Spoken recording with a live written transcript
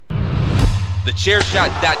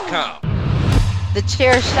TheChairshot.com.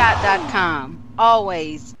 TheChairshot.com.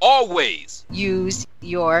 Always use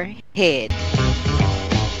your head.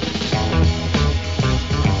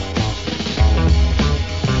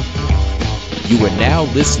 You are now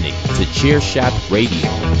listening to Chairshot Radio.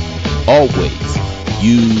 Always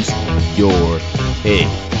use your head.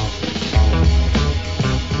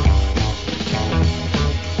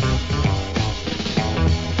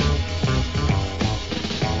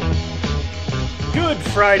 Good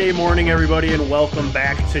Friday morning, everybody, and welcome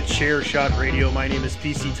back to Chairshot Radio. My name is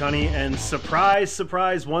PC Tunney, and surprise,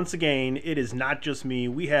 surprise, once again, it is not just me.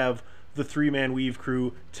 We have the three-man weave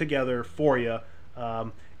crew together for you.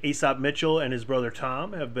 Aesop Mitchell and his brother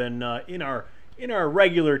Tom have been in our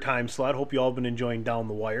regular time slot. Hope you all have been enjoying Down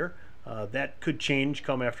the Wire. That could change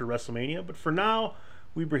come after WrestleMania, but for now,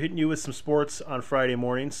 we were hitting you with some sports on Friday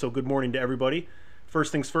mornings. So good morning to everybody.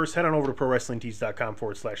 First things first, head on over to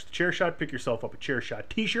ProWrestlingTees.com/thechairshot. Pick yourself up a Chairshot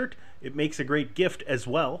t-shirt. It makes a great gift as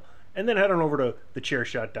well. And then head on over to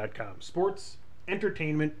TheChairshot.com. Sports,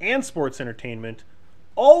 entertainment, and sports entertainment.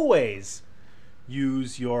 Always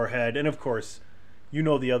use your head. And of course, you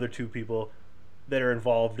know the other two people that are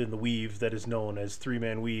involved in the weave that is known as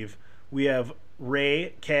three-man weave. We have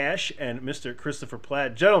Ray Cash and Mr. Christopher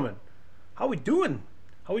Platt. Gentlemen, how we doing?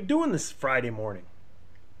 How we doing this Friday morning?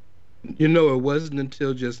 You know, it wasn't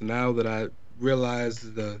until just now that I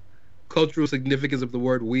realized the cultural significance of the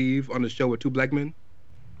word weave on the show with two black men.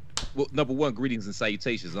 Well, number one, greetings and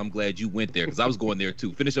salutations. I'm glad you went there because I was going there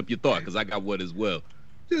too. Finish up your thought because I got one as well.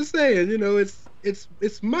 Just saying, you know, it's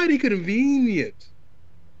mighty convenient,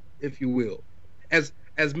 if you will, as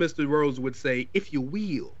Mr. Rose would say, if you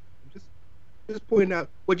will. Just pointing out.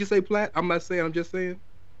 What'd you say, Platt? I'm not saying. I'm just saying.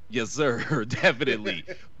 Yes, sir. Definitely.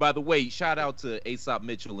 By the way, shout out to Aesop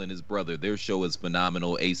Mitchell and his brother. Their show is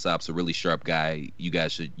phenomenal. Aesop's a really sharp guy. You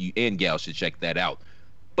and gals should check that out.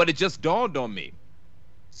 But it just dawned on me.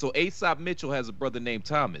 So Aesop Mitchell has a brother named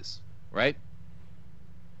Thomas, right?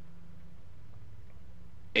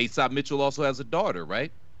 Aesop Mitchell also has a daughter,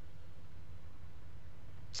 right?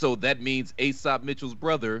 So that means Aesop Mitchell's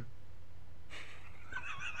brother.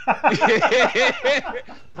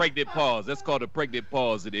 Pregnant pause. That's called a pregnant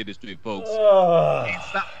pause in the industry, folks.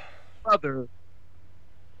 Aesop's brother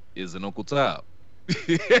is an Uncle Tom.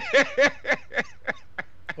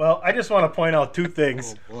 Well, I just want to point out two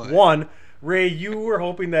things. One, Ray, you were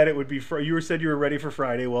hoping that it would be you said you were ready for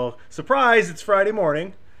Friday. Well, surprise, it's Friday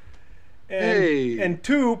morning. And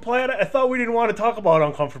two, Platt, I thought we didn't want to talk about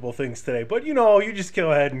uncomfortable things today, but you know, you just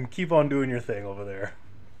go ahead and keep on doing your thing over there.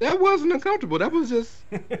 That wasn't uncomfortable. That was just.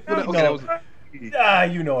 You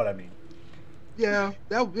know what I mean. Yeah.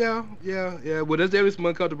 Well, there's some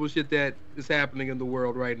uncomfortable shit that is happening in the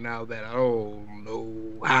world right now that I don't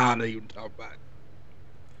know how to even talk about.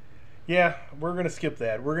 Yeah, we're gonna skip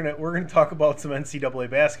that. We're gonna talk about some NCAA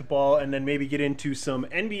basketball and then maybe get into some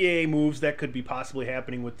NBA moves that could be possibly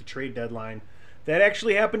happening with the trade deadline that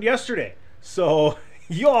actually happened yesterday. So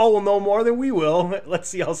you all will know more than we will. Let's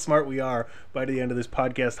see how smart we are by the end of this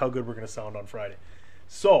podcast, how good we're gonna sound on Friday.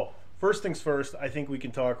 So first things first, I think we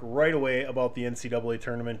can talk right away about the NCAA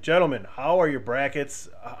tournament. Gentlemen, how are your brackets?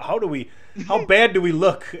 How bad do we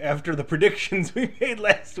look after the predictions we made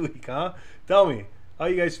last week, huh? Tell me. How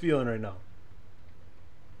you guys feeling right now?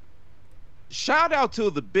 Shout out to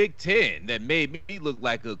the Big Ten that made me look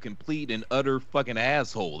like a complete and utter fucking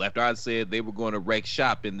asshole after I said they were going to wreck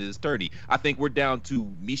shop in this tourney. I think we're down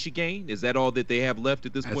to Michigan. Is that all that they have left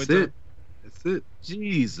at this point? That's it.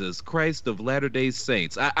 Jesus Christ of Latter-day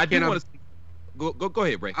Saints. I do want to go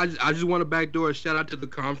ahead, Ray. I just want to backdoor a shout out to the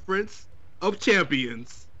Conference of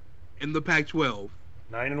Champions in the Pac-12.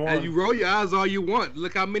 9-1. And you roll your eyes all you want.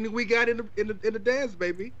 Look how many we got in the dance,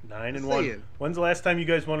 baby. 9-1. When's the last time you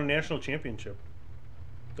guys won a national championship?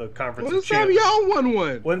 The Conference of Champions. When's the last time y'all won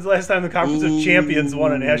one? When's the last time the Conference of Champions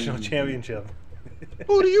won a national championship?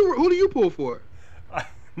 Who do you pull for?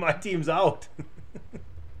 My team's out.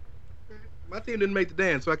 My team didn't make the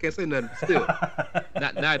dance, so I can't say nothing. Still,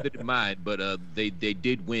 neither did mine, but they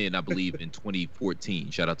did win, I believe, in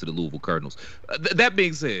 2014. Shout out to the Louisville Cardinals. That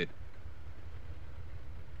being said.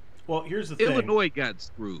 Well, here's the thing. Illinois got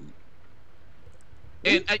screwed.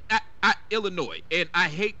 And Illinois. And I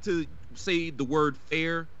hate to say the word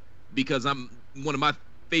fair because one of my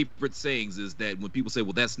favorite sayings is that when people say,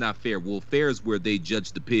 well, that's not fair. Well, fair is where they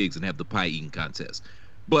judge the pigs and have the pie eating contest.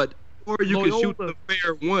 But or you can shoot the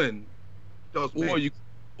fair one. Or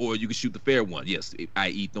you can shoot the fair one. Yes,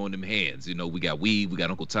 i.e. throwing them hands. We got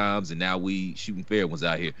Uncle Tom's, and now we shooting fair ones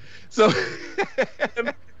out here. So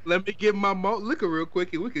Let me get my malt liquor real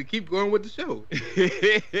quick, and we can keep going with the show.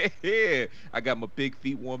 Yeah, I got my big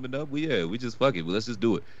feet warming up. We just fuck it. Let's just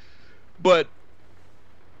do it. But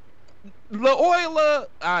Loyola,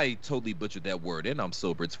 I totally butchered that word, and I'm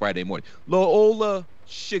sober. It's Friday morning. Loyola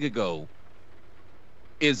Chicago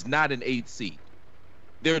is not an 8 seed.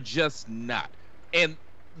 They're just not. And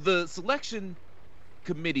the selection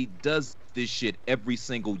committee does this shit every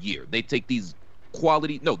single year. They take these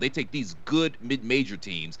good mid-major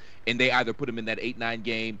teams, and they either put them in that 8-9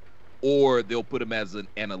 game, or they'll put them as an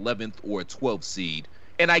 11th or a 12th seed.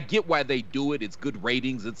 And I get why they do it. It's good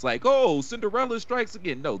ratings. It's like, oh, Cinderella strikes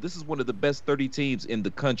again. No, this is one of the best 30 teams in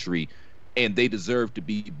the country, and they deserve to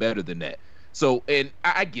be better than that. So, and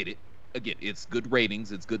I get it. Again, it's good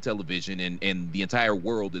ratings, it's good television, and the entire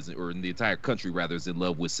world or the entire country rather, is in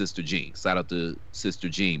love with Sister Jean. Shout out to Sister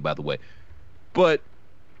Jean, by the way. But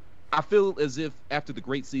I feel as if after the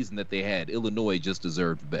great season that they had, Illinois just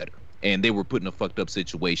deserved better. And they were put in a fucked up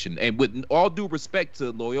situation. And with all due respect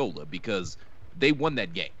to Loyola, because they won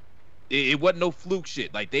that game. It wasn't no fluke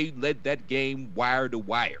shit. Like, they led that game wire to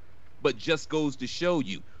wire. But just goes to show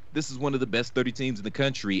you, this is one of the best 30 teams in the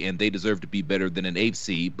country, and they deserve to be better than an 8th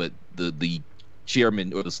seed. But the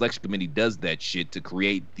chairman or the selection committee does that shit to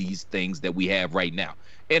create these things that we have right now.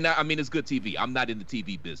 And I mean, it's good TV. I'm not in the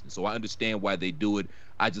TV business, so I understand why they do it.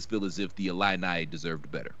 I just feel as if the Illini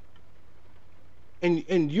deserved better.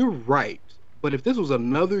 And you're right. But if this was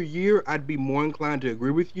another year, I'd be more inclined to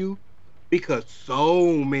agree with you, because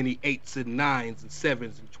so many 8s and 9s and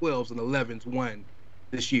 7s and 12s and 11s won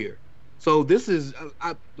this year. So this is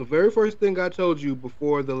the very first thing I told you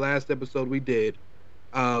before the last episode we did,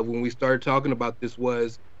 when we started talking about this,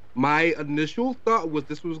 was my initial thought was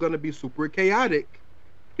this was going to be super chaotic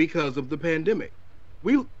because of the pandemic.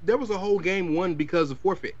 There was a whole game won because of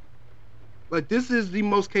forfeit. Like, this is the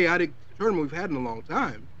most chaotic tournament we've had in a long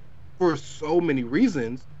time for so many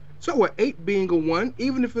reasons. So an 8 being a 1,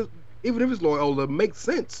 even if it's Loyola, makes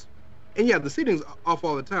sense. And yeah, the seeding's off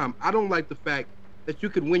all the time. I don't like the fact that you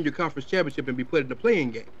could win your conference championship and be put in a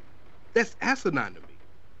playing game. That's asinine to me.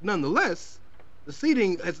 Nonetheless, the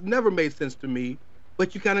seeding has never made sense to me,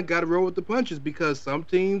 but you kind of got to roll with the punches, because some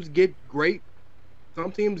teams get great,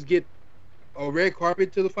 some teams get a red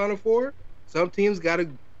carpet to the Final Four, some teams got to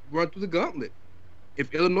run through the gauntlet.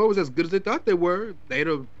 If Illinois was as good as they thought they were, they'd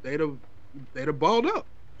have balled up.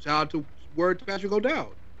 Shout out to Patrick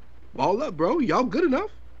O'Dowd. Ball up, bro. Y'all good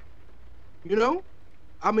enough. You know?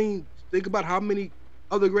 I mean, think about how many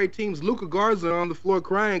other great teams. Luka Garza on the floor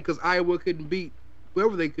crying because Iowa couldn't beat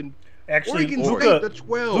whoever they could. Actually,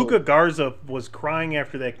 Luka Garza was crying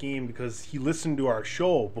after that game because he listened to our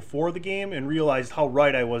show before the game and realized how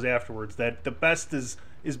right I was afterwards, that the best is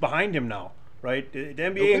behind him now, right? The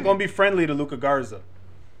NBA ain't going to be friendly to Luka Garza.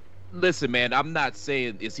 Listen, man, I'm not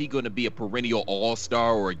saying is he going to be a perennial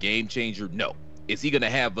all-star or a game changer. No. Is he going to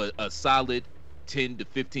have a solid 10 to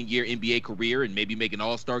 15-year NBA career and maybe make an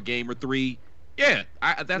all-star game or 3? Yeah,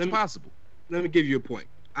 that's possible. Let me give you a point.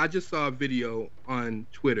 I just saw a video on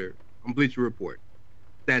Twitter, on Bleacher Report,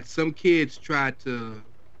 that some kids tried to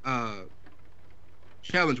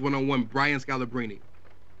challenge one-on-one Brian Scalabrine,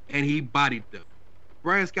 and he bodied them.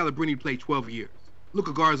 Brian Scalabrine played 12 years.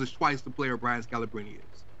 Luka Garza is twice the player Brian Scalabrine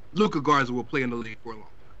is. Luka Garza will play in the league for a long time.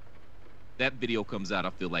 That video comes out, I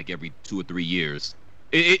feel like, every 2 or 3 years.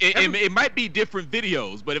 It might be different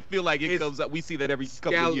videos, but it feel like it comes out. We see that every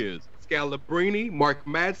couple of years. Scalabrine, Mark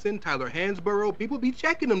Madsen, Tyler Hansborough, people be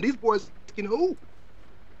checking them. These boys can hoop.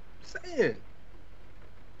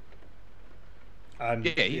 I'm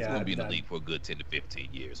saying. He's going to be in the league for a good 10 to 15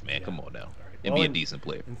 years, man. Yeah. Come on now. Right. And be a decent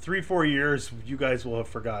player. In 3-4 years, you guys will have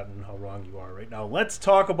forgotten how wrong you are right now. Let's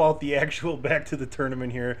talk about the actual back to the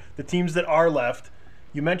tournament here. The teams that are left.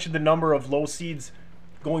 You mentioned the number of low seeds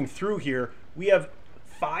going through here. We have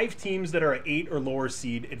 5 teams that are an 8 or lower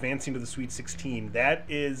seed advancing to the Sweet 16. That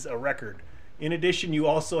is a record. In addition, you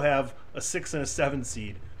also have a 6 and a 7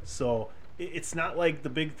 seed. So it's not like the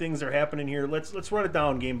big things are happening here. Let's run it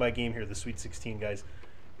down game by game here, the Sweet 16, guys.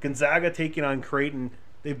 Gonzaga taking on Creighton.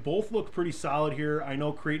 They both look pretty solid here. I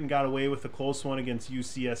know Creighton got away with a close one against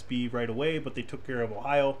UCSB right away, but they took care of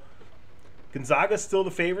Ohio. Gonzaga still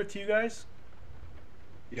the favorite to you guys?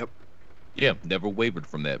 Yep. Yeah, never wavered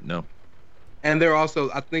from that, no. And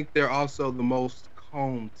I think they're also the most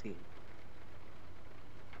calm team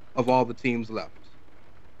of all the teams left.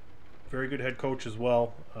 Very good head coach as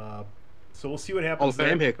well. So we'll see what happens. Hall of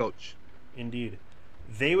Fame head coach. Indeed.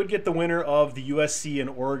 They would get the winner of the USC and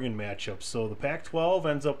Oregon matchup. So the Pac-12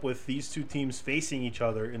 ends up with these two teams facing each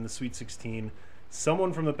other in the Sweet 16.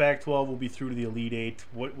 Someone from the Pac-12 will be through to the Elite Eight.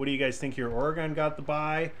 What do you guys think here? Oregon got the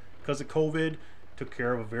bye because of COVID. took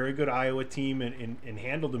care of a very good Iowa team and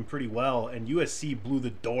handled them pretty well, and USC blew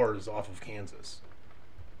the doors off of Kansas.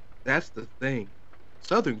 That's the thing.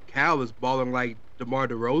 Southern Cal is balling like DeMar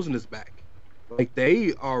DeRozan is back. Like,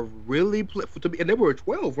 they are really and they were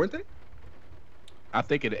 12, weren't they? I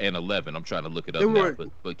think it and 11. I'm trying to look it up They now. were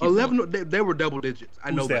But keep 11. going. They were double digits.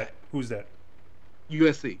 I know that. Who's that?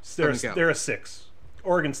 USC. They're a 6.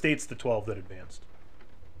 Oregon State's the 12 that advanced.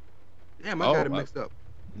 Damn, I got it mixed up.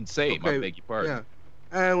 Same. Okay. I beg your pardon.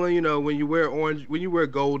 Yeah. And when you wear orange, when you wear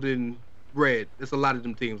gold and red, there's a lot of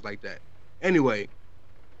them teams like that. Anyway,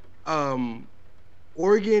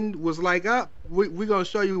 Oregon was like, we're gonna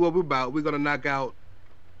show you what we're about. We're gonna knock out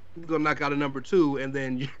a number 2, and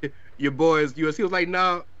then your boys USC was like,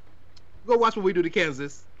 nah, go watch what we do to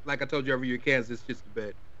Kansas. Like I told you every year, Kansas shits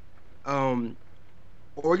the bed.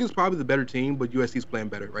 Oregon's probably the better team, but USC's playing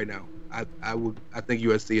better right now. I think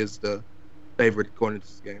USC is the favorite going into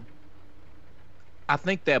this game. I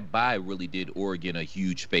think that bye really did Oregon a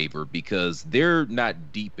huge favor because they're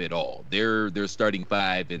not deep at all. They're starting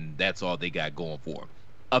 5, and that's all they got going for them.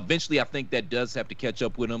 Eventually, I think that does have to catch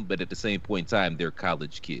up with them, but at the same point in time, they're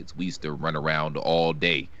college kids. We used to run around all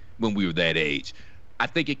day when we were that age. I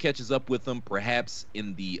think it catches up with them perhaps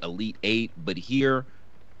in the Elite 8, but here,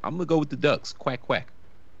 I'm going to go with the Ducks. Quack, quack.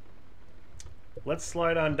 Let's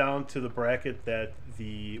slide on down to the bracket that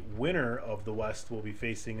the winner of the West will be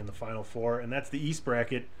facing in the Final Four, and that's the East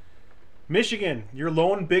bracket. Michigan, your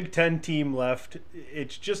lone Big Ten team left.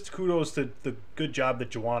 It's just kudos to the good job that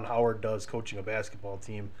Juwan Howard does coaching a basketball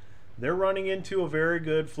team. They're running into a very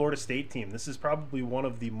good Florida State team. This is probably one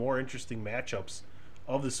of the more interesting matchups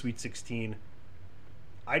of the Sweet 16.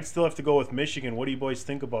 I'd still have to go with Michigan. What do you boys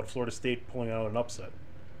think about Florida State pulling out an upset?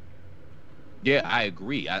 Yeah, I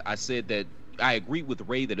agree. I said that I agree with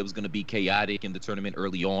Ray that it was going to be chaotic in the tournament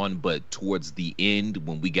early on, but towards the end,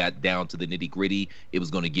 when we got down to the nitty-gritty, it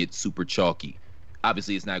was going to get super chalky.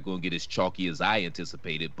 Obviously, it's not going to get as chalky as I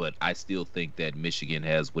anticipated, but I still think that Michigan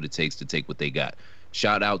has what it takes to take what they got.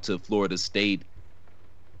 Shout out to Florida State,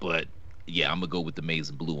 but yeah, I'm going to go with the maize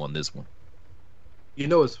and blue on this one. You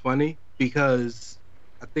know, it's funny because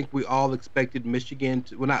I think we all expected Michigan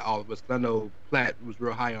to, well, not all of us, because I know Platt was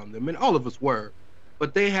real high on them, and all of us were.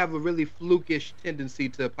 But they have a really flukish tendency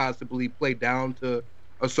to possibly play down to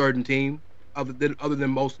a certain team, other than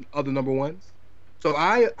most other number ones. So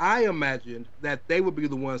I imagined that they would be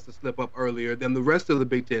the ones to slip up earlier than the rest of the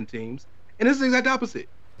Big Ten teams, and it's the exact opposite.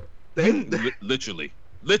 Literally.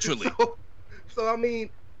 So I mean,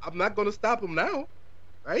 I'm not going to stop them now,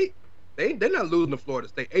 right? They're not losing to Florida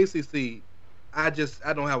State. ACC, I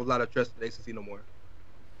don't have a lot of trust in ACC no more.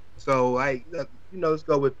 So let's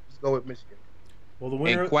go with Michigan. Well, the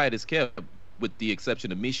winner, and quiet is kept, with the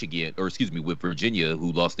exception of Michigan, with Virginia,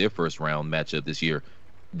 who lost their first round matchup this year.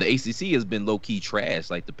 The ACC has been low-key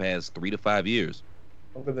trash like the past 3 to 5 years.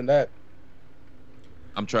 Longer than that.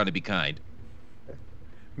 I'm trying to be kind.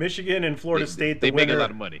 Michigan and Florida State. They make a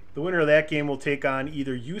lot of money. The winner of that game will take on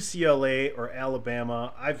either UCLA or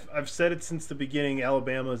Alabama. I've said it since the beginning.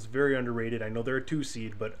 Alabama is very underrated. I know they're a 2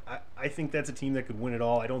 seed, but I think that's a team that could win it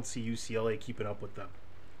all. I don't see UCLA keeping up with them.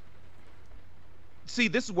 See,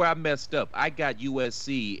 this is where I messed up. I got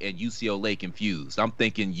USC and UCLA confused. I'm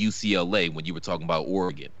thinking UCLA when you were talking about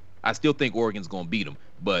Oregon. I still think Oregon's going to beat them.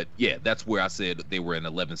 But, yeah, that's where I said they were an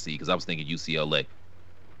 11 seed because I was thinking UCLA.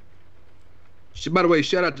 By the way,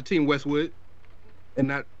 shout out to Team Westwood. And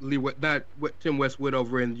not Tim Westwood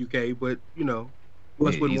over in the UK, but,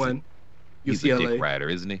 Westwood won. He's UCLA. a dick rider,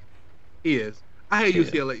 isn't he? He is. I hate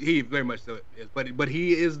UCLA. He very much so is. But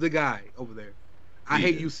he is the guy over there. I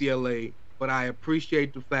hate UCLA. But I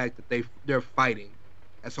appreciate the fact that they're fighting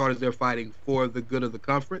as hard as they're fighting for the good of the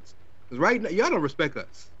conference. Because right now, y'all don't respect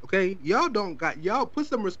us, okay? Y'all put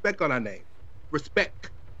some respect on our name. Respect.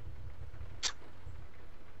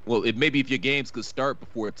 Well, maybe if your games could start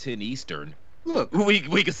before 10 Eastern, look, we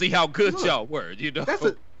can see how good y'all were, You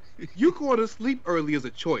going to sleep early is a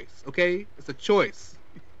choice, okay? It's a choice.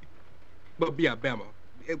 But yeah, Bama.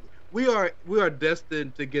 We are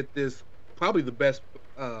destined to get this probably the best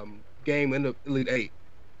game in the Elite 8,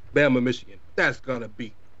 Bama, Michigan. That's gonna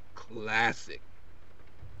be classic.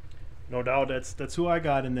 No doubt, that's who I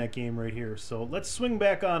got in that game right here. So let's swing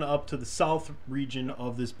back on up to the South region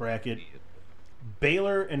of this bracket.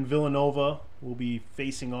 Baylor and Villanova will be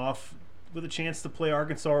facing off with a chance to play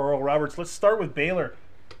Arkansas or Oral Roberts. Let's start with Baylor.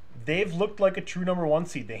 They've looked like a true number 1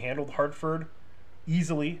 seed. They handled Hartford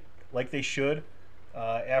easily, like they should.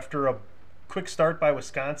 After a quick start by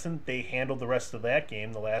Wisconsin, they handled the rest of that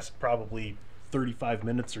game, the last probably 35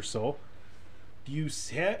 minutes or so. Do you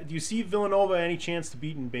see Villanova any chance to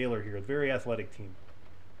beat in Baylor here? A very athletic team.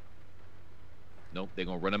 Nope, they're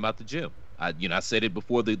gonna run them out the gym. I said it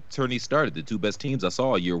before the tourney started. The two best teams I saw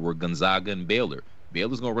all year were Gonzaga and Baylor.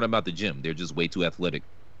 Baylor's gonna run them out the gym. They're just way too athletic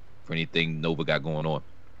for anything Nova got going on.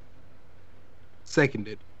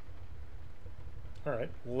 Seconded. All right,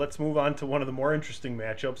 well, let's move on to one of the more interesting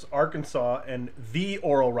matchups: Arkansas and the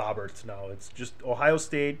Oral Roberts. Now it's just Ohio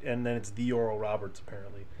State, and then it's the Oral Roberts.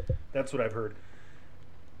 Apparently, that's what I've heard.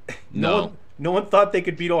 No one thought they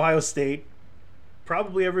could beat Ohio State.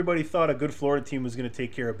 Probably everybody thought a good Florida team was going to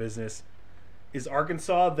take care of business. Is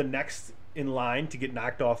Arkansas the next in line to get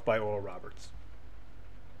knocked off by Oral Roberts?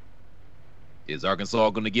 Is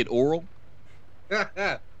Arkansas going to get Oral?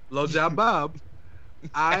 Low job, Bob.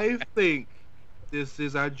 I think this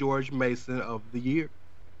is our George Mason of the year.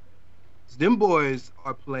 Them boys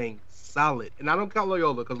are playing solid, and I don't count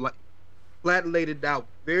Loyola because like Platt laid it out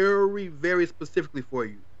very, very specifically for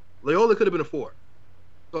you. Loyola could have been a 4,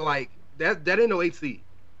 so like that ain't no 8 seed.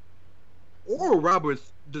 Oral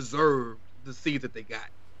Roberts deserved the seed that they got,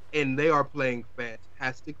 and they are playing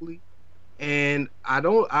fantastically. And I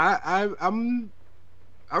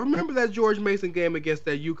remember that George Mason game against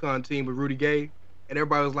that UConn team with Rudy Gay, and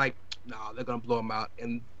everybody was like, "Nah, they're gonna blow him out,"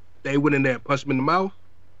 and they went in there and punched him in the mouth.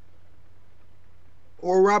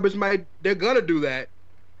 Oral Roberts they're gonna do that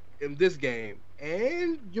in this game,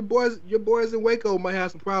 and your boys in Waco might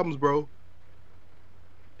have some problems, bro.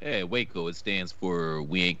 Hey, Waco, it stands for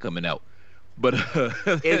we ain't coming out. But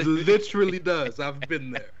it literally does. I've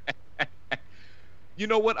been there. You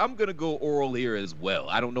know what? I'm going to go Oral here as well.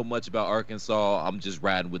 I don't know much about Arkansas. I'm just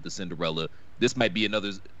riding with the Cinderella. This might be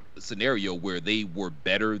another scenario where they were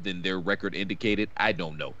better than their record indicated. I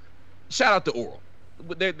don't know. Shout out to Oral.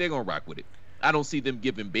 They're going to rock with it. I don't see them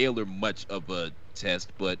giving Baylor much of a test,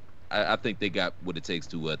 but I think they got what it takes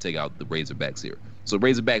to take out the Razorbacks here. So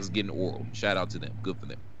Razorbacks getting Oral. Shout out to them. Good for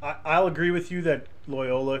them. I'll agree with you that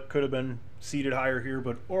Loyola could have been seated higher here,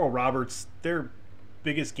 but Oral Roberts, their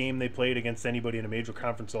biggest game they played against anybody in a major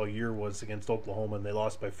conference all year was against Oklahoma, and they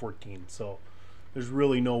lost by 14. So there's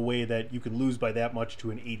really no way that you can lose by that much to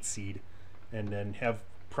an 8 seed and then have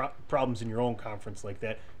problems in your own conference like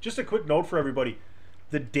that. Just a quick note for everybody.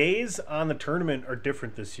 The days on the tournament are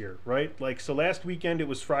different this year, right? Like, so last weekend it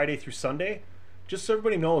was Friday through Sunday. Just so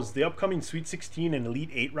everybody knows, the upcoming Sweet 16 and Elite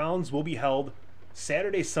 8 rounds will be held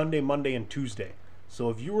Saturday, Sunday, Monday, and Tuesday. So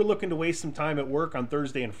if you were looking to waste some time at work on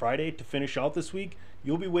Thursday and Friday to finish out this week,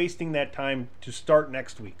 you'll be wasting that time to start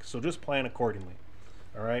next week. So just plan accordingly.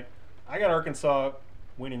 All right? I got Arkansas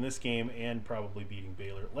winning this game and probably beating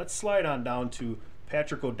Baylor. Let's slide on down to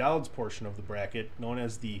Patrick O'Dowd's portion of the bracket, known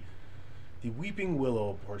as the Weeping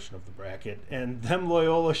Willow portion of the bracket. And them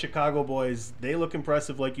Loyola Chicago boys, they look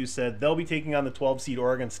impressive, like you said. They'll be taking on the 12-seed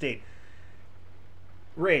Oregon State.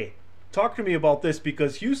 Ray, talk to me about this,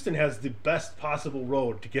 because Houston has the best possible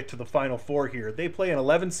road to get to the Final Four here. They play an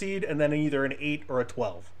 11 seed and then either an 8 or a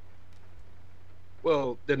 12.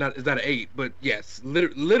 Well, it's not an 8, but yes,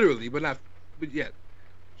 literally, but yeah.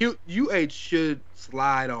 UH should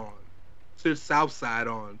slide on, should south side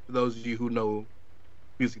on, for those of you who know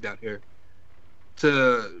music down here,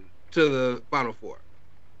 to the Final Four.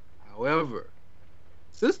 However,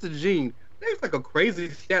 Sister Jean, there's like a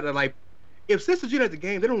crazy stat that, like, if Sister Jean at the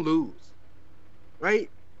game, they don't lose, right?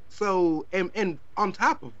 So, and on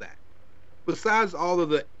top of that, besides all of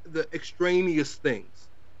the extraneous things,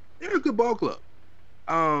 they're a good ball club.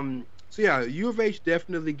 So yeah, U of H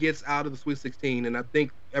definitely gets out of the Sweet 16, and I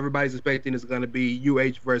think everybody's expecting it's going to be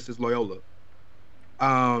UH versus Loyola.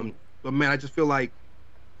 But man, I just feel like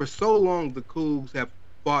for so long the Cougs have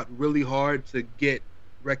fought really hard to get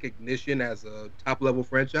recognition as a top-level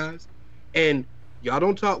franchise, and we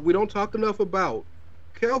don't talk enough about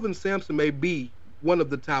Kelvin Sampson may be one of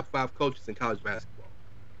the top 5 coaches in college basketball.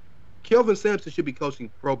 Kelvin Sampson should be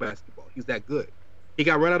coaching pro basketball. He's that good. He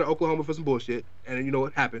got run out of Oklahoma for some bullshit, and you know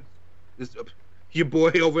what happened? Your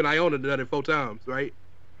boy over in Iona done it 4 times, right?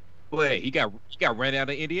 But hey, he got ran out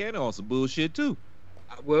of Indiana on some bullshit too.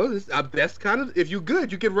 Well, that's kind of, if you're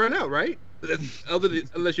good, you get run out, right?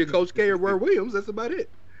 Unless you're Coach K or Ward Williams, that's about it.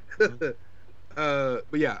 But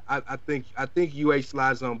yeah, I think UH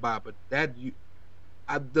slides on by, but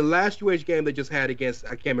the last UH game they just had against, I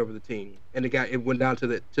can't remember the team, and it went down to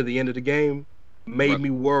the end of the game, made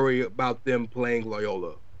me worry about them playing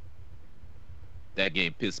Loyola. That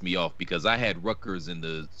game pissed me off because I had Rutgers in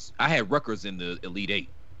the Elite 8,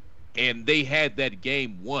 and they had that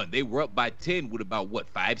game won. They were up by 10 with about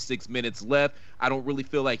 5-6 minutes left. I don't really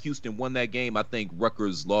feel like Houston won that game. I think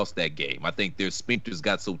Rutgers lost that game. I think their sphincters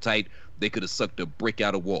got so tight they could have sucked a brick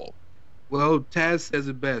out of wall. Well, Taz says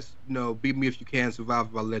it best. Beat me if you can, survive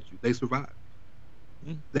if I let you. They survived.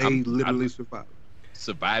 They literally survived.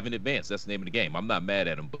 survive and advance. That's the name of the game. I'm not mad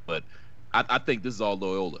at them, but I think this is all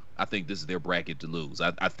Loyola. I think this is their bracket to lose.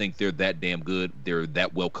 I think they're that damn good. They're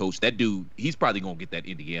that well coached. That dude, he's probably gonna get that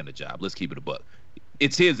Indiana job. Let's keep it a buck.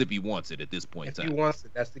 It's his if he wants it at this point in time. If he wants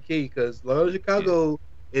it, that's the key. Because Loyola Chicago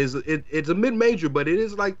it's a mid-major, but it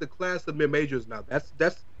is like the class of mid-majors now.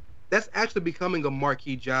 That's actually becoming a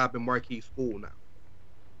marquee job and marquee school now.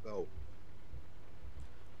 So.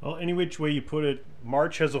 Well, any which way you put it,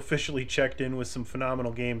 March has officially checked in with some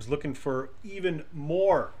phenomenal games. Looking for even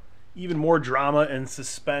more drama and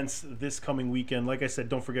suspense this coming weekend. Like I said,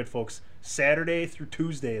 don't forget, folks, Saturday through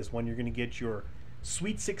Tuesday is when you're going to get your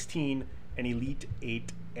Sweet 16 and Elite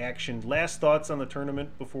 8 action. Last thoughts on the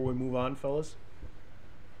tournament before we move on, fellas?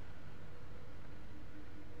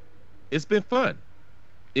 It's been fun.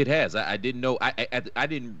 It has. I didn't know. I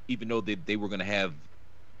didn't even know that they were going to have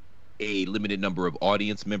a limited number of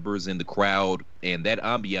audience members in the crowd, and that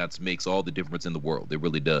ambiance makes all the difference in the world. It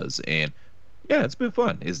really does. And yeah, it's been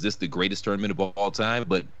fun. Is this the greatest tournament of all time?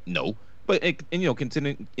 But no. But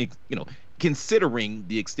considering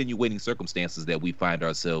the extenuating circumstances that we find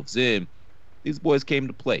ourselves in, these boys came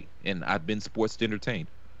to play, and I've been sports entertained.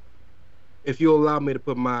 If you allow me to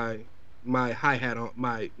put my high hat on,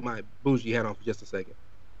 my bougie hat on for just a second,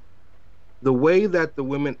 the way that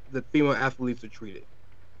the female athletes are treated,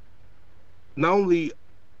 not only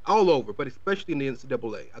all over, but especially in the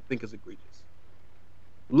NCAA, I think is egregious.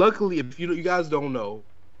 Luckily, if you guys don't know,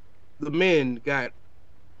 the men got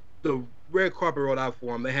the red carpet rolled out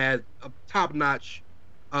for them. They had a top-notch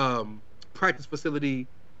practice facility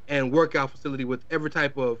and workout facility with every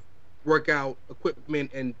type of workout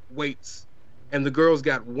equipment and weights. And the girls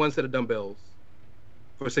got one set of dumbbells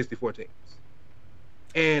for 64 teams.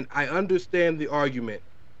 And I understand the argument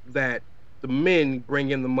that the men bring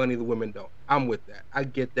in the money, the women don't. I'm with that. I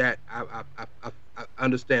get that. I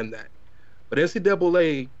understand that. But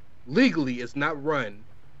NCAA legally is not run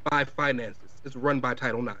by finances. It's run by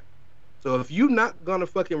Title IX. So if you're not gonna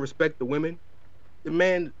fucking respect the women, the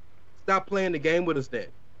man, stop playing the game with us then.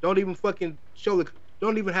 Don't even fucking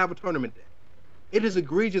don't even have a tournament then. It is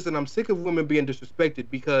egregious, and I'm sick of women being disrespected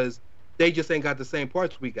because they just ain't got the same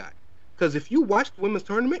parts we got. Because if you watch the women's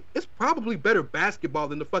tournament, it's probably better basketball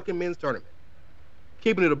than the fucking men's tournament.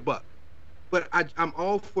 Keeping it a buck. But I'm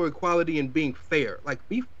all for equality and being fair. Like,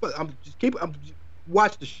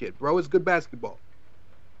 watch the shit, bro. It's good basketball.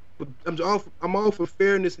 But I'm all for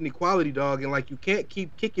fairness and equality, dog. And like, you can't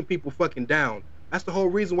keep kicking people fucking down. That's the whole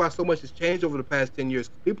reason why so much has changed over the past 10 years.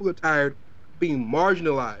 People are tired of being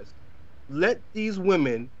marginalized. Let these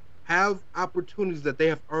women have opportunities that they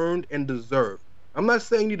have earned and deserve. I'm not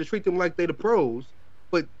saying you need to treat them like they the pros,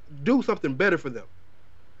 but do something better for them.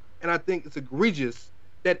 And I think it's egregious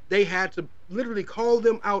that they had to literally call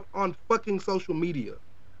them out on fucking social media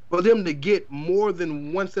for them to get more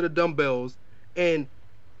than one set of dumbbells and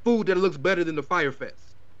food that looks better than the Fire Fest.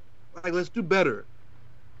 Like, let's do better.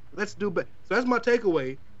 Let's do better. So that's my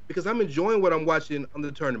takeaway, because I'm enjoying what I'm watching on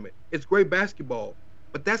the tournament. It's great basketball,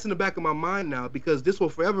 but that's in the back of my mind now, because this will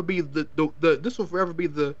forever be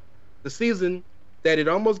the season that it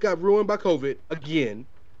almost got ruined by COVID again,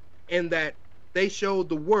 and that they showed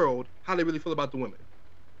the world how they really feel about the women.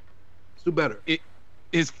 Let's do better.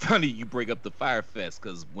 It's funny you bring up the Fire Fest,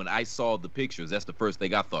 because when I saw the pictures, that's the first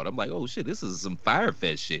thing I thought. I'm like, oh shit, this is some Fire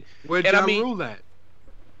Fest shit. Where'd Ja Rule at?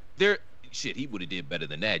 He would have did better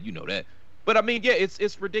than that, you know that. But I mean, yeah,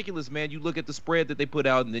 it's ridiculous, man. You look at the spread that they put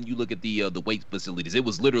out, and then you look at the weight facilities. It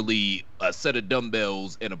was literally a set of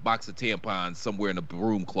dumbbells and a box of tampons somewhere in a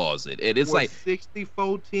broom closet, and it's like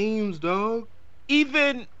 64 teams, dog.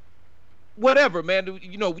 Even whatever, man.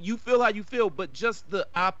 You know, you feel how you feel, but just the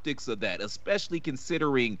optics of that, especially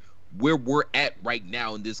considering where we're at right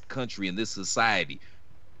now in this country, in this society.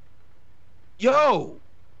 Yo,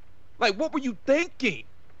 like, what were you thinking?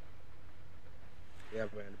 Yeah,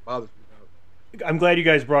 man, it bothers me, dog. I'm glad you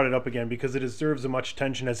guys brought it up again, because it deserves as much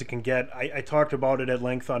attention as it can get. I talked about it at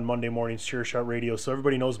length on Monday morning's Chairshot Radio, so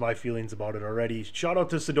everybody knows my feelings about it already. Shout out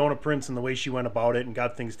to Sedona Prince and the way she went about it and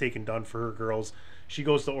got things taken done for her girls. She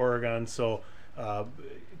goes to Oregon, so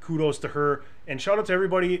kudos to her. And shout out to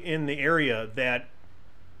everybody in the area that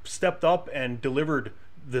stepped up and delivered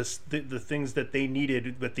the things that they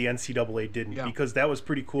needed that the NCAA didn't, because that was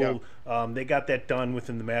pretty cool. Yeah. They got that done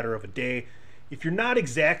within the matter of a day. If you're not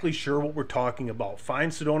exactly sure what we're talking about, find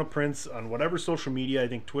Sedona Prince on whatever social media. I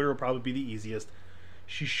think Twitter will probably be the easiest.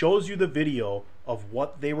 She shows you the video of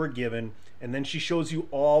what they were given, and then she shows you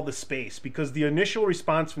all the space, because the initial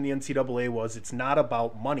response from the NCAA was, it's not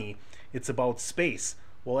about money, it's about space.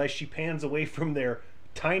 Well, as she pans away from their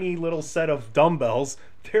tiny little set of dumbbells,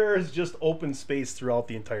 there is just open space throughout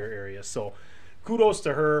the entire area. So kudos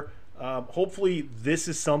to her. Hopefully this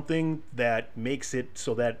is something that makes it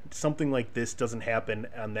so that something like this doesn't happen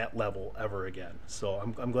on that level ever again.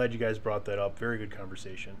 So I'm glad you guys brought that up. Very good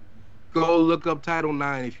conversation. Go look up Title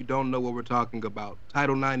IX if you don't know what we're talking about.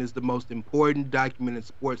 Title IX is the most important document in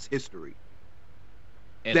sports history.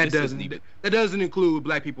 And that doesn't include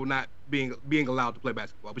black people not being allowed to play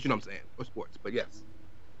basketball, but you know what I'm saying, or sports. But yes.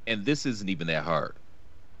 And this isn't even that hard.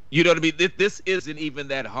 You know what I mean? This isn't even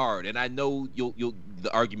that hard. And I know you'll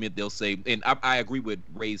the argument they'll say, and I agree with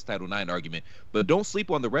Ray's Title IX argument, but don't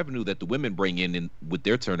sleep on the revenue that the women bring in with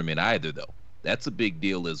their tournament either, though. That's a big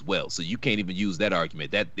deal as well. So you can't even use that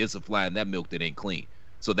argument. That it's a fly in that milk that ain't clean.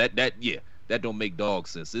 So that don't make dog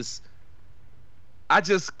sense. I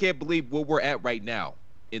just can't believe where we're at right now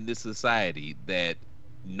in this society that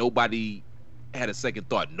nobody had a second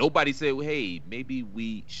thought. Nobody said, well, hey, maybe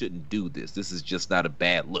we shouldn't do this. This is just not a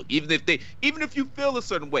bad look. Even if you feel a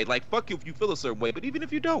certain way, like fuck you if you feel a certain way, but even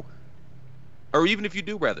if you don't, or even if you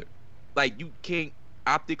do rather, like you can't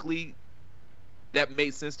optically, that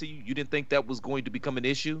made sense to you? You didn't think that was going to become an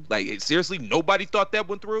issue? Like seriously, nobody thought that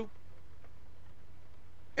went through?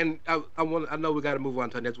 And I know we got to move on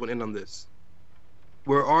to the next one in on this.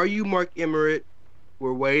 Where are you, Mark Emmert?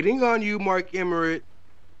 We're waiting on you, Mark Emmert.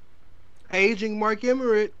 Paging Mark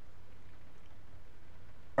Emmert.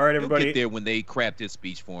 All right, everybody. He'll get there when they craft his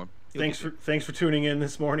speech for him. Thanks for tuning in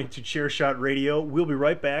this morning to Chairshot Radio. We'll be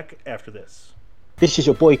right back after this. This is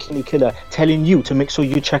your boy Kenny Killer telling you to make sure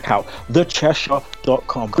you check out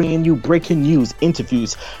thechairshot.com, bringing you breaking news,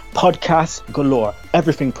 interviews, podcasts galore,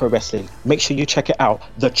 everything pro wrestling. Make sure you check it out,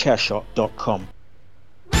 thechairshot.com.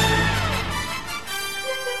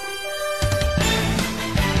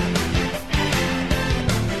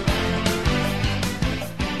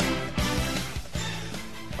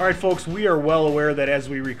 All right, folks, we are well aware that as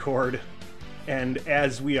we record and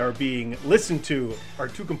as we are being listened to are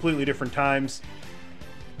two completely different times.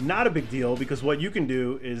 Not a big deal, because what you can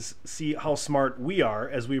do is see how smart we are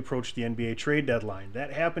as we approach the NBA trade deadline.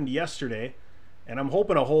 That happened yesterday, and I'm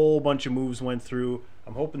hoping a whole bunch of moves went through.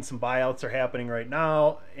 I'm hoping some buyouts are happening right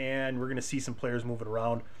now, and we're going to see some players moving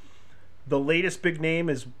around. The latest big name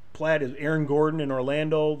is Aaron Gordon in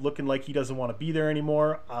Orlando, looking like he doesn't want to be there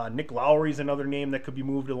anymore. Nick Lowry's another name that could be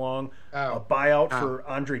moved along. A buyout for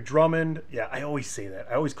Andre Drummond. Yeah, I always say that.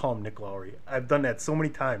 I always call him Nick Lowry. I've done that so many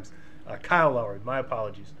times. Kyle Lowry, my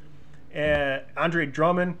apologies. And Andre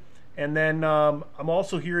Drummond. And then I'm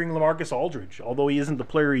also hearing LaMarcus Aldridge. Although he isn't the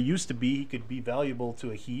player he used to be, he could be valuable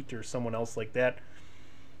to a Heat or someone else like that.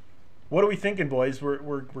 What are we thinking, boys?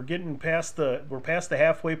 We're getting past the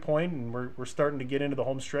halfway point, and we're starting to get into the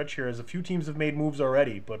home stretch here. As a few teams have made moves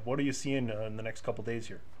already, but what are you seeing in the next couple days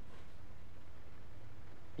here?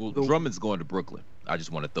 Well, Drummond's going to Brooklyn. I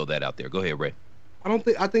just want to throw that out there. Go ahead, Ray.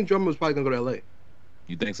 I think Drummond's probably gonna go to LA.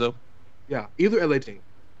 You think so? Yeah, either LA team.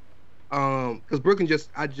 Because Brooklyn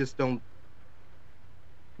I just don't.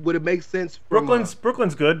 Would it make sense?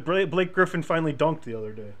 Brooklyn's good. Blake Griffin finally dunked the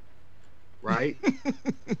other day. Right,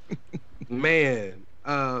 man.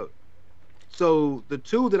 So the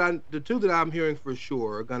two that I'm hearing for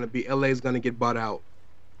sure are gonna be LA's gonna get bought out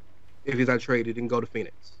if he's not traded and go to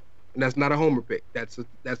Phoenix, and that's not a homer pick. That's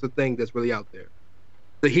the thing that's really out there.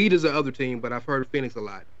 The Heat is the other team, but I've heard of Phoenix a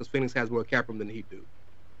lot because Phoenix has more cap room than the Heat do.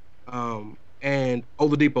 And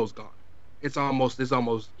Oladipo's gone. It's almost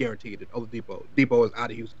guaranteed that Depot is out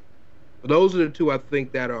of Houston. But those are the two I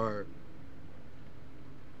think that are.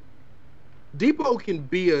 Depot can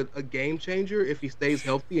be a game changer if he stays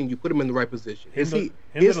healthy and you put him in the right position. Him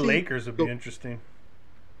to the Lakers would be interesting.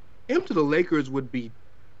 Him to the Lakers would be.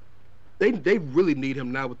 They really need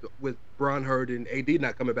him now with Bron Hurd and AD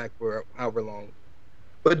not coming back for however long.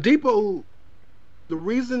 But Depot, the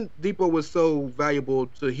reason Depot was so valuable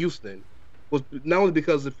to Houston was not only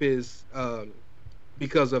because of his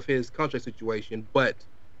contract situation, but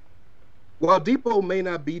while Depot may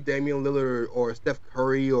not be Damian Lillard or Steph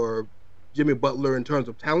Curry or Jimmy Butler in terms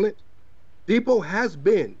of talent, Depot has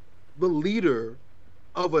been the leader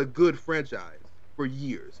of a good franchise for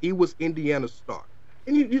years. He was Indiana's star.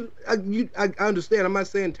 And I understand, I'm not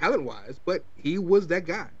saying talent-wise, but he was that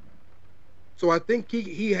guy. So I think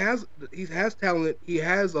he has talent. He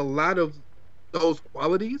has a lot of those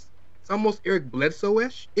qualities. It's almost Eric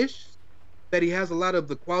Bledsoe-ish, that he has a lot of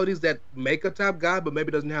the qualities that make a top guy, but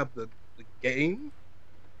maybe doesn't have the game.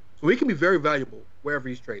 So he can be very valuable wherever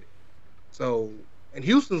he's traded. So, and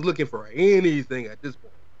Houston's looking for anything at this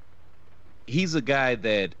point. He's a guy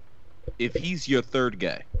that, if he's your third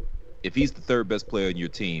guy, if he's the third best player in your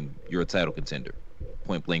team, you're a title contender.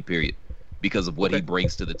 Point blank, period. because of what he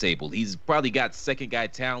brings to the table. He's probably got second guy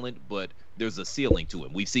talent, but there's a ceiling to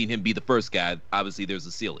him. We've seen him be the first guy. Obviously, there's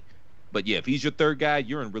a ceiling. But yeah, if he's your third guy,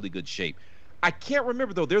 you're in really good shape. I can't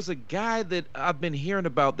remember, though. There's a guy that I've been hearing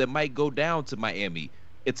about that might go down to Miami.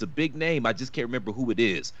 It's a big name. I just can't remember who it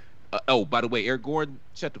is. Oh, by the way, Eric Gordon,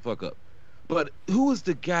 shut the fuck up. But who is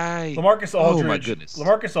the guy? LaMarcus Aldridge. Oh, my goodness.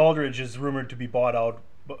 LaMarcus Aldridge is rumored to be bought out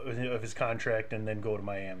of his contract and then go to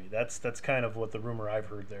Miami. That's kind of what the rumor I've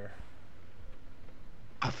heard there.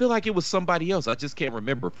 I feel like it was somebody else. I just can't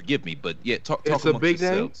remember. Forgive me. But yeah, talk It's a big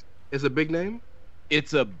yourselves. name? It's a big name?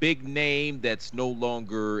 It's a big name that's no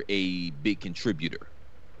longer a big contributor.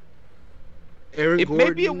 Gordon,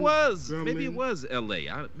 maybe it was. Drummond. Maybe it was L.A.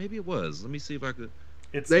 Maybe it was. Let me see if I could.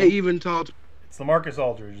 It's even talked. It's LaMarcus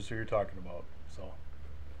Aldridge is who you're talking about. So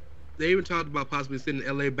They even talked about possibly sending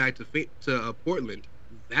L.A. back to Portland.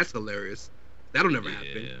 That's hilarious. That'll never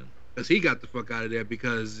happen. Because he got the fuck out of there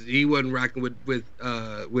because he wasn't rocking with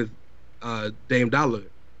Dame Dollar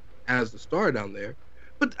as the star down there.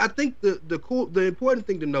 But I think the important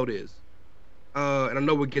thing to note is, and I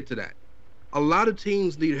know we'll get to that, a lot of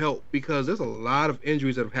teams need help because there's a lot of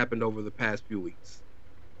injuries that have happened over the past few weeks.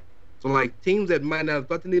 So like teams that might not have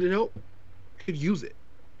thought they needed help could use it.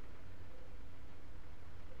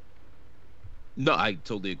 No, I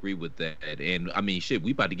totally agree with that. And I mean, shit,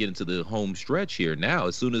 we about to get into the home stretch here now.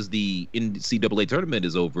 As soon as the NCAA tournament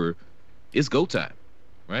is over, it's go time,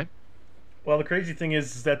 right? Well, the crazy thing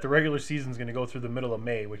is that the regular season is going to go through the middle of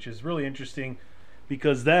May, which is really interesting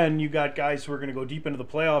because then you got guys who are going to go deep into the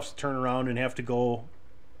playoffs, turn around and have to go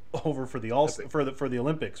over for the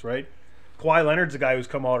Olympics, right? Kawhi Leonard's a guy who's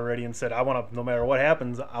come out already and said, "I want to, no matter what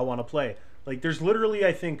happens, I want to play." Like, there's literally,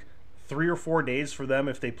 I think, 3 or 4 days for them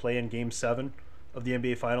if they play in Game 7 of the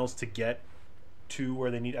NBA Finals to get to where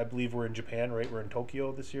they need. I believe we're in Japan, right? We're in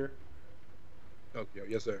Tokyo this year. Tokyo,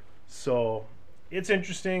 yes, sir. So it's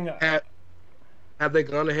interesting. Have they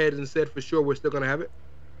gone ahead and said for sure we're still going to have it?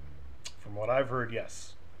 From what I've heard,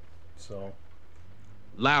 yes. So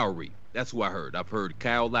Lowry, that's who I heard. I've heard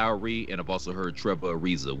Kyle Lowry, and I've also heard Trevor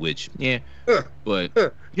Ariza, which, but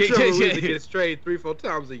Trevor Ariza gets traded 3-4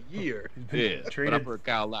 times a year. Traded, but I've heard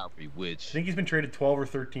Kyle Lowry, which I think he's been traded 12 or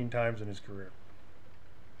 13 times in his career.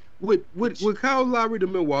 Would Kyle Lowry to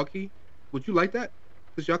Milwaukee? Would you like that?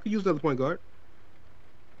 Because y'all could use another point guard.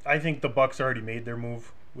 I think the Bucks already made their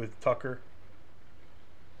move with Tucker.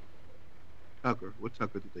 Tucker, what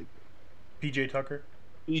Tucker did they get? PJ Tucker.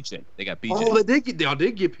 PJ, they got PJ. Oh, they did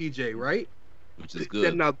get PJ, right? Which is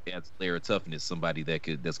good. That's a layer of toughness. Somebody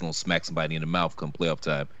that's gonna smack somebody in the mouth come playoff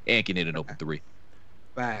time and can hit an open three.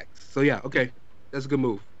 Facts. So yeah, okay, that's a good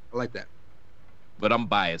move. I like that. But I'm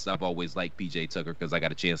biased. I've always liked PJ Tucker because I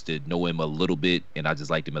got a chance to know him a little bit, and I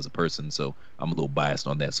just liked him as a person. So I'm a little biased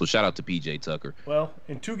on that. So shout out to PJ Tucker. Well,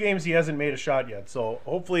 in 2 games he hasn't made a shot yet, so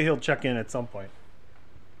hopefully he'll check in at some point.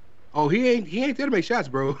 Oh, he ain't there to make shots,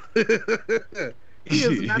 bro. He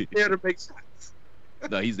is not there to make shots.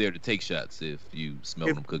 No, he's there to take shots if you smell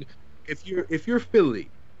him cooking. If you're Philly,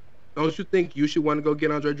 don't you think you should want to go get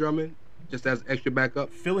Andre Drummond just as extra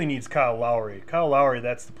backup? Philly needs Kyle Lowry. Kyle Lowry,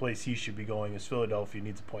 that's the place he should be going. Is Philadelphia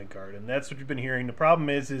needs a point guard, and that's what you've been hearing. The problem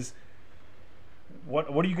is what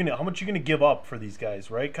are you gonna? How much are you gonna give up for these guys,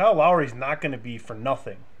 right? Kyle Lowry's not gonna be for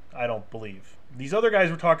nothing. I don't believe. These other guys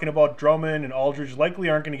we're talking about, Drummond and Aldridge, likely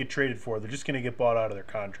aren't going to get traded for. They're just going to get bought out of their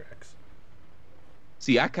contracts.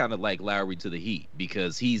 See, I kind of like Lowry to the Heat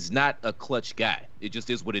because he's not a clutch guy. It just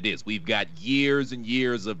is what it is. We've got years and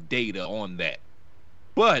years of data on that.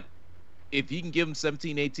 But if you can give him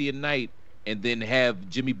 17, 18 a night and then have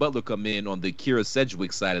Jimmy Butler come in on the Kira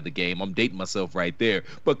Sedgwick side of the game, I'm dating myself right there,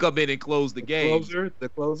 but come in and close the game. The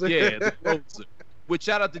closer? Yeah, the closer. Which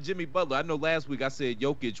shout out to Jimmy Butler. I know last week I said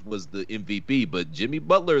Jokic was the MVP, but Jimmy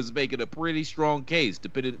Butler is making a pretty strong case,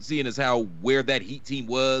 seeing as how where that Heat team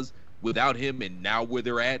was without him and now where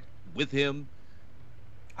they're at with him.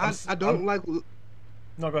 I don't like. No,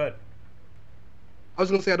 go ahead. I was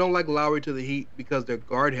gonna say I don't like Lowry to the Heat because they're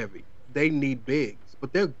guard heavy. They need bigs,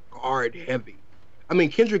 but they're guard heavy. I mean,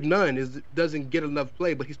 Kendrick Nunn doesn't get enough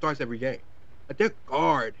play, but he starts every game. But they're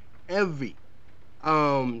guard heavy.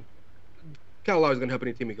 Kyle Lowry's gonna help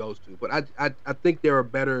any team he goes to, but I think there are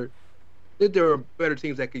better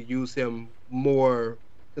teams that could use him more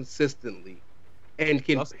consistently and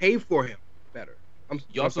can pay for him better.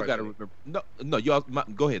 You also got to remember. No. You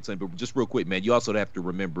go ahead, son. But just real quick, man. You also have to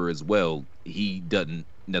remember as well. He doesn't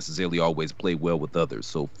necessarily always play well with others,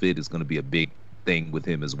 so fit is going to be a big thing with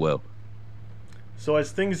him as well. So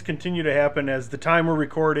as things continue to happen, as the time we're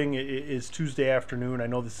recording is Tuesday afternoon. I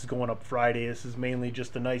know this is going up Friday. This is mainly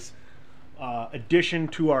just a nice addition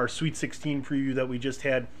to our Sweet 16 preview that we just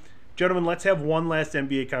had. Gentlemen, let's have one last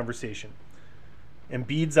NBA conversation.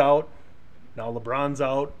 Embiid's out. Now LeBron's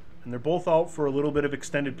out. And they're both out for a little bit of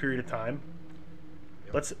extended period of time.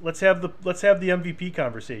 Let's have the MVP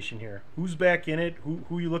conversation here. Who's back in it?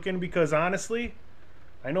 Who you looking? Because honestly,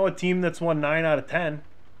 I know a team that's won 9 out of 10.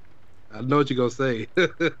 I know what you're gonna say.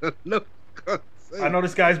 I know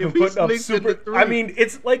this guy's been putting up super. I mean,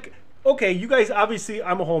 it's like, okay, you guys obviously,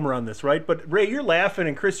 I'm a homer on this, right? But Ray, you're laughing,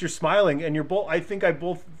 and Chris, you're smiling, and you're both. I think I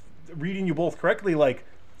both reading you both correctly. Like,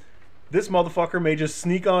 this motherfucker may just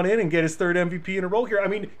sneak on in and get his 3rd MVP in a row here. I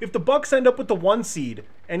mean, if the Bucks end up with the 1 seed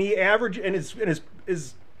and he average and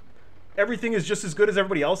his everything is just as good as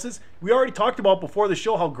everybody else's, we already talked about before the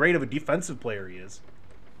show how great of a defensive player he is.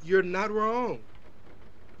 You're not wrong.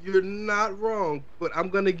 You're not wrong. But I'm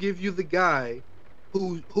gonna give you the guy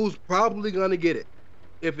who's probably gonna get it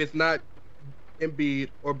if it's not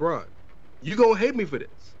Embiid or Bron. You're gonna hate me for this,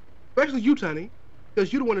 especially you, Tony.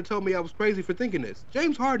 Because you don't want to tell me I was crazy for thinking this.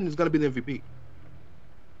 James Harden is going to be the MVP.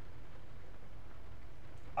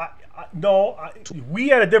 We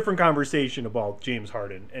had a different conversation about James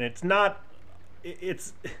Harden, and it's not.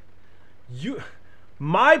 It's you.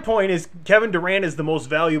 My point is Kevin Durant is the most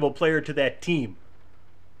valuable player to that team.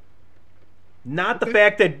 Not the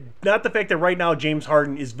fact that right now James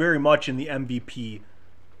Harden is very much in the MVP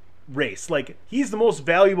race. Like, he's the most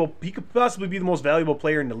valuable. He could possibly be the most valuable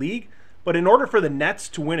player in the league. But in order for the Nets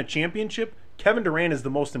to win a championship, Kevin Durant is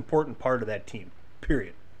the most important part of that team,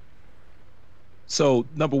 period. So,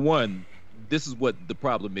 number one, this is what the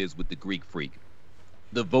problem is with the Greek Freak.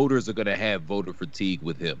 The voters are going to have voter fatigue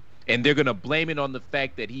with him. And they're going to blame it on the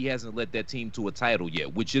fact that he hasn't led that team to a title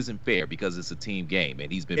yet, which isn't fair because it's a team game.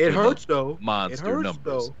 And he's been monster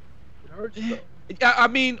numbers. It hurts, though. I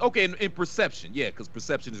mean, okay, in perception, yeah, because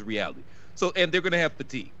perception is reality. So, and they're going to have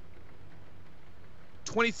fatigue.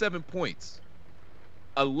 27 points,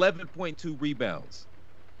 11.2 rebounds,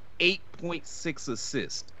 8.6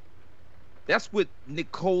 assists. That's what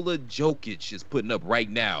Nikola Jokic is putting up right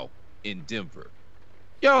now in Denver.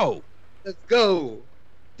 Yo, let's go.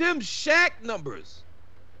 Them Shaq numbers.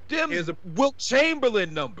 Them Wilt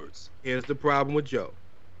Chamberlain numbers. Here's the problem with Joe.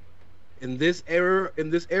 In this era,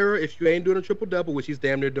 if you ain't doing a triple-double, which he's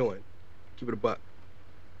damn near doing, keep it a buck,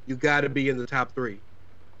 you got to be in the top 3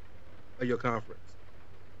 of your conference.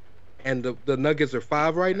 And the Nuggets are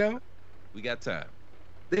 5 right now. We got time.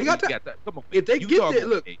 They got time. Come on. If they get there,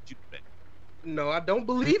 look. No, I don't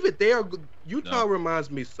believe it. Utah reminds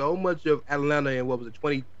me so much of Atlanta in, what was it,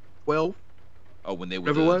 2012? Oh, when they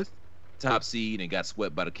were the top seed and got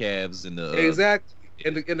swept by the Cavs in the exactly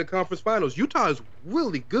in the conference finals. Utah is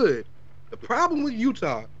really good. The problem with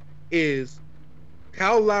Utah is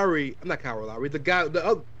Kyle Lowry. I'm not Kyle Lowry. The guy,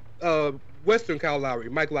 the Western Kyle Lowry,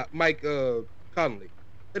 Mike Conley.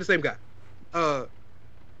 They're the same guy.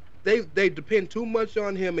 They depend too much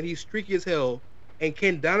on him, and he's streaky as hell. And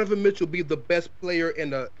can Donovan Mitchell be the best player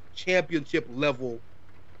in a championship level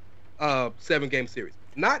 7-game series?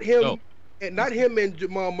 Not him, no. And not him and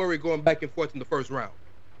Jamal Murray going back and forth in the first round.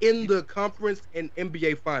 In the conference and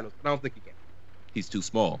NBA finals, I don't think he can. He's too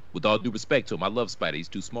small. With all due respect to him, I love Spider. He's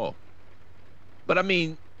too small. But I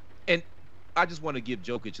mean, and I just want to give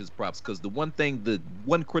Jokic his props because the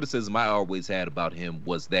one criticism I always had about him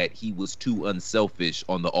was that he was too unselfish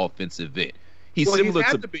on the offensive end. He's similar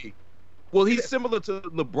to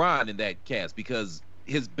LeBron in that cast because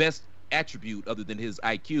his best attribute other than his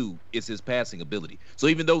IQ is his passing ability. So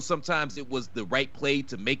even though sometimes it was the right play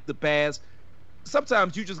to make the pass,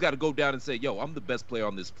 sometimes you just got to go down and say, yo, I'm the best player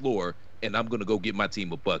on this floor and I'm going to go get my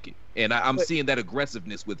team a bucket. And I'm seeing that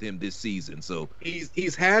aggressiveness with him this season. So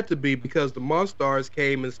he's had to be because the Monstars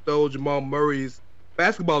came and stole Jamal Murray's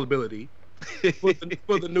basketball ability for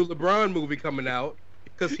the new LeBron movie coming out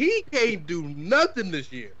because he can't do nothing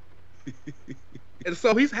this year. And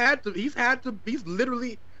so he's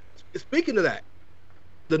literally, speaking of that,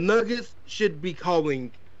 the Nuggets should be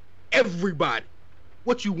calling everybody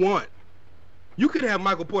what you want. You could have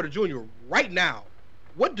Michael Porter Jr. right now.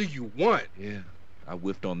 What do you want? Yeah, I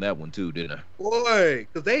whiffed on that one too, didn't I? Boy,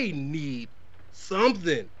 because they need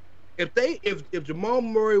something. If Jamal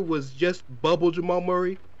Murray was just bubble Jamal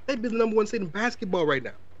Murray, they'd be the number 1 seed in basketball right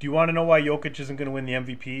now. Do you want to know why Jokic isn't going to win the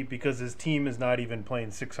MVP? Because his team is not even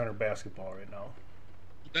playing 600 basketball right now.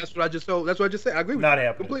 That's what I just said. I agree with you. Not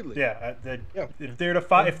happening. Completely. Yeah. If they're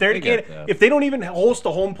if they don't even host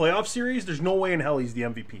a home playoff series, there's no way in hell he's the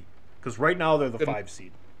MVP. Because right now they're the 5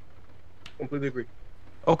 seed. Completely agree.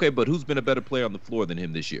 Okay, but who's been a better player on the floor than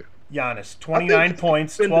him this year? Giannis, 29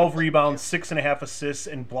 points, 12 rebounds, 6.5 assists,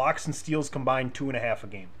 and blocks and steals combined 2.5 a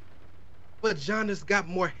game. But Giannis got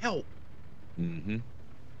more help. Mm-hmm.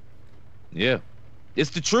 Yeah. It's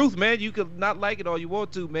the truth, man. You could not like it all you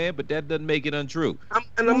want to, man, but that doesn't make it untrue.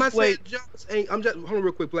 I'm not saying Giannis ain't. I'm just hold on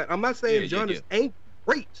real quick, Black. I'm not saying Giannis ain't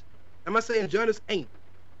great. I'm not saying Giannis ain't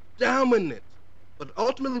dominant. But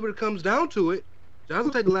ultimately, when it comes down to it, Giannis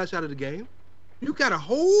will take the last shot of the game. You got a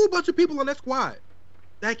whole bunch of people on that squad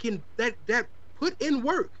that can that put in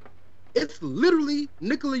work. It's literally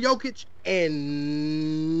Nikola Jokic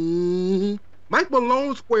and Mike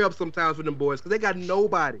Malone square up sometimes with them boys because they got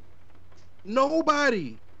nobody.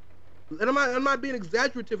 Nobody. And I'm not being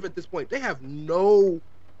exaggerative at this point. They have nobody.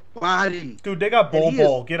 Dude, they got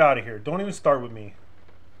Bol. Get out of here. Don't even start with me.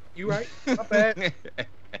 You right. My bad. You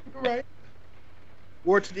right.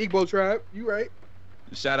 Word to the Igbo tribe. You right.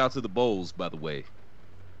 Shout out to the Bowls, by the way.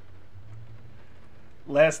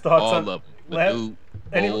 Last thoughts all on of them.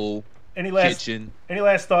 Bowl, any last kitchen, any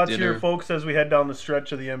last thoughts dinner. here, folks, as we head down the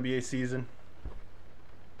stretch of the NBA season?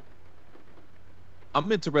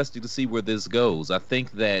 I'm interested to see where this goes. I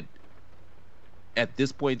think that at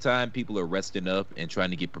this point in time, people are resting up and trying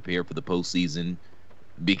to get prepared for the postseason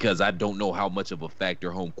because I don't know how much of a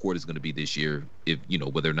factor home court is going to be this year, if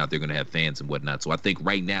whether or not they're going to have fans and whatnot. So I think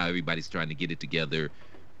right now everybody's trying to get it together,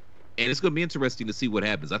 and it's going to be interesting to see what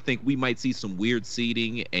happens. I think we might see some weird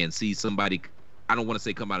seeding and see somebody, I don't want to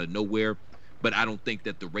say come out of nowhere, but I don't think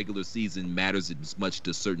that the regular season matters as much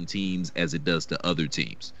to certain teams as it does to other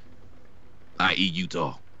teams. i.e.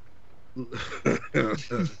 Utah.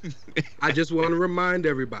 I just want to remind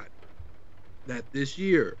everybody that this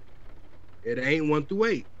year, it ain't 1 through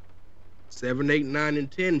 8. 7, 8, 9, and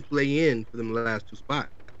 10 play in for them last two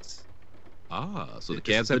spots. So the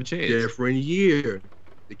Cavs have a chance. Different year.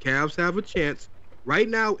 The Cavs have a chance. Right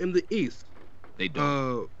now in the East. They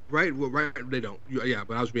don't. Right, they don't. Yeah,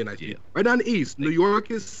 but I was being nice. Yeah. Right now in the East, New York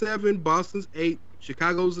is 7, Boston's 8,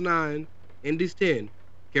 Chicago's 9, Indy's 10.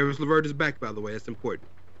 Karis LeVert is back, by the way. That's important.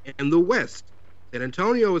 In the West, San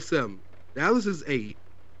Antonio is 7. Dallas is 8.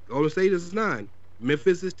 Golden State is 9.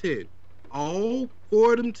 Memphis is 10. All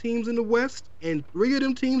 4 of them teams in the West and 3 of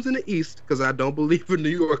them teams in the East, because I don't believe in New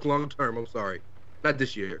York long term. I'm sorry. Not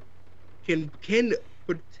this year. Can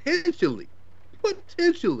potentially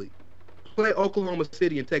play Oklahoma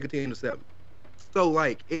City and take a team to 7. So,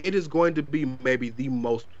 it is going to be maybe the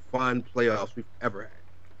most fun playoffs we've ever had.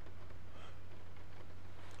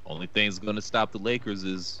 Only thing that's going to stop the Lakers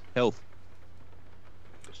is health.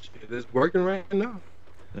 It is working right now.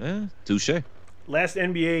 Yeah, touche. Last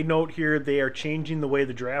NBA note here, they are changing the way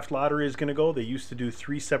the draft lottery is going to go. They used to do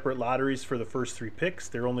 3 separate lotteries for the first 3 picks.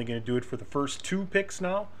 They're only going to do it for the first 2 picks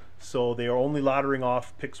now. So they are only lottering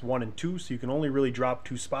off picks 1 and 2, so you can only really drop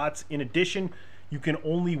 2 spots. In addition, you can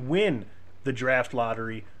only win the draft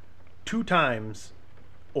lottery 2 times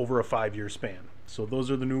over a 5-year span. So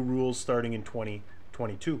those are the new rules starting in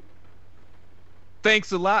 2022.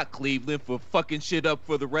 Thanks a lot, Cleveland, for fucking shit up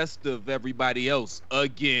for the rest of everybody else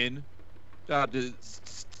again. Shout out to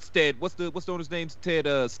Ted. What's the owner's name? Ted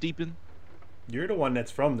Steepen. You're the one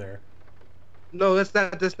that's from there. No, that's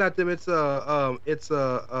not them. It's no, it's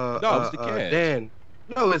the Cavs. Dan.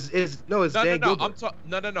 No, it's Dan Gilbert. I'm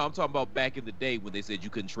talking about back in the day when they said you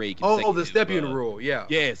couldn't trade. Oh, the Stepien rule. Yeah.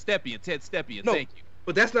 Yeah, Stepien. Ted Stepien. No, thank you.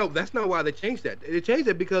 But that's not why they changed that. They changed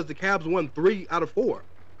it because the Cavs won 3 out of 4.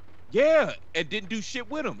 Yeah, and didn't do shit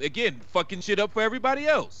with them. Again, fucking shit up for everybody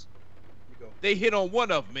else. They hit on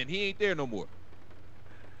one of them, and he ain't there no more.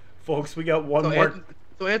 Folks, we got one more.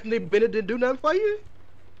 So Anthony Bennett didn't do nothing for you?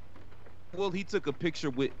 Well, he took a picture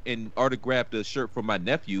with and autographed a shirt for my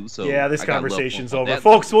nephew. So yeah, this conversation's over.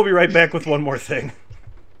 Folks, we'll be right back with one more thing.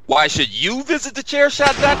 Why should you visit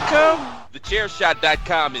thechairshot.com?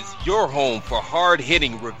 Thechairshot.com is your home for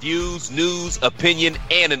hard-hitting reviews, news, opinion,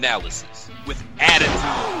 and analysis with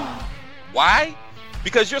attitude. Why?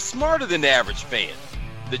 Because you're smarter than the average fan.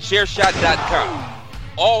 Thechairshot.com.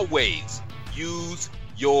 Always use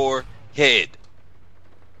your head.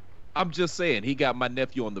 I'm just saying, he got my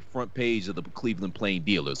nephew on the front page of the Cleveland Plain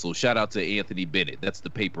Dealer. So shout out to Anthony Bennett. That's the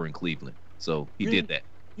paper in Cleveland. So he did that.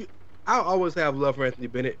 I'll always have love for Anthony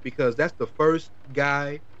Bennett because that's the first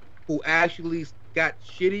guy who actually got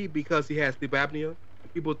shitty because he has sleep apnea.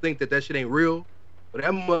 People think that shit ain't real.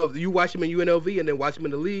 But you watch him in UNLV and then watch him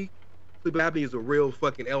in the league, sleep apnea is a real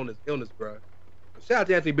fucking illness, bro. Shout out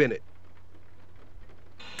to Anthony Bennett.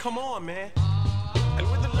 Come on, man. And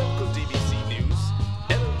with the local DBC news,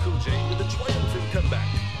 LL Cool J with a triumphant comeback.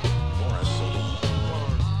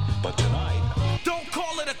 But tonight, don't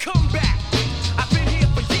call it a comeback. I've been here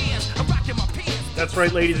for years. I'm rocking my pants. That's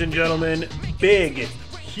right, ladies and gentlemen. Big,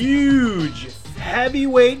 huge,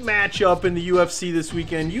 heavyweight matchup in the UFC this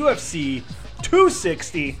weekend. UFC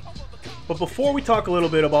 260. But before we talk a little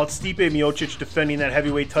bit about Stipe Miocic defending that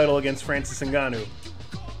heavyweight title against Francis Ngannou,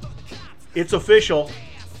 It's official.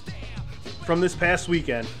 From this past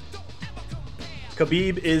weekend,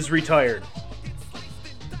 Khabib is retired.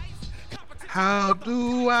 How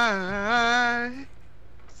do I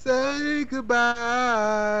say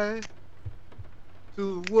goodbye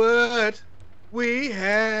to what we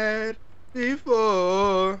had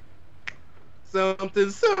before?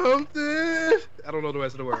 Something. I don't know the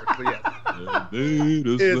rest of the words, but yeah.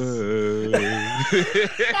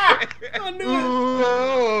 I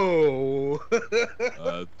knew it.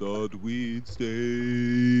 I thought we'd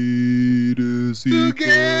stay together.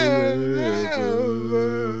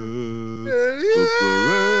 But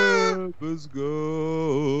forever's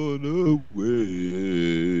gone away.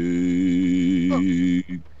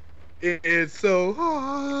 It's so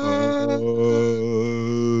hard.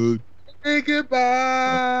 Say goodbye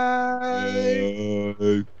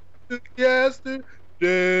to yesterday.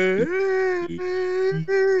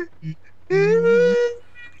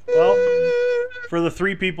 Well, for the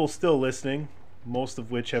 3 people still listening, most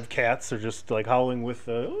of which have cats, are just like howling with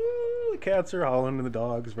the cats are howling and the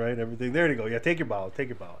dogs, right? Everything. There you go. Yeah, take your bow.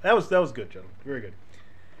 That was good, gentlemen. Very good.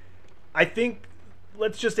 I think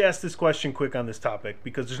let's just ask this question quick on this topic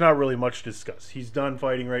because there's not really much to discuss. He's done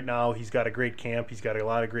fighting right now. He's got a great camp. He's got a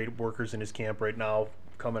lot of great workers in his camp right now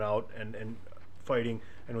coming out and fighting,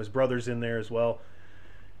 and his brother's in there as well.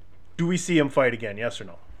 Do we see him fight again, yes or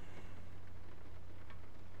no?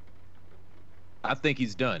 I think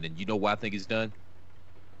he's done. And you know why I think he's done?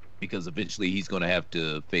 Because eventually he's going to have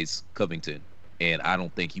to face Covington. And I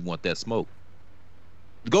don't think he want that smoke.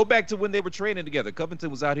 Go back to when they were training together.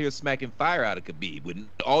 Covington was out here smacking fire out of Khabib. With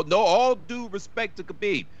all due respect to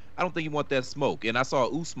Khabib, I don't think he want that smoke. And I saw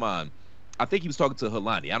Usman. I think he was talking to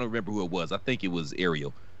Helani. I don't remember who it was. I think it was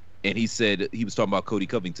Ariel. And he said, he was talking about Cody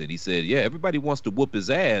Covington. He said, yeah, everybody wants to whoop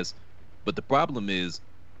his ass. But the problem is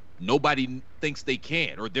nobody thinks they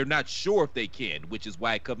can, or they're not sure if they can, which is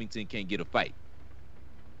why Covington can't get a fight.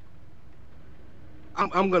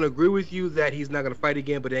 I'm going to agree with you that he's not going to fight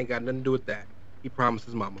again, but it ain't got nothing to do with that. He promised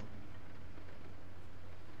his mama.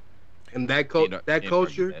 And that culture,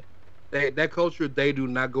 they do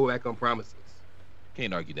not go back on promises.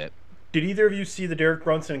 Can't argue that. Did either of you see the Derek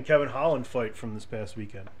Brunson and Kevin Holland fight from this past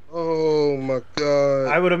weekend? Oh my God.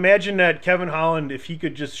 I would imagine that Kevin Holland, if he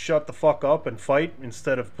could just shut the fuck up and fight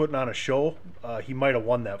instead of putting on a show, he might have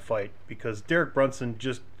won that fight, because Derek Brunson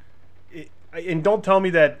and don't tell me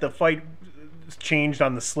that the fight changed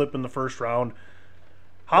on the slip in the first round.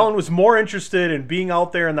 Holland was more interested in being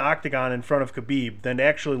out there in the octagon in front of Khabib than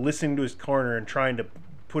actually listening to his corner and trying to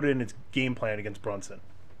put in his game plan against Brunson.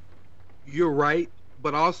 You're right,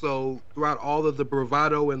 but also throughout all of the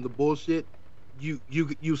bravado and the bullshit, you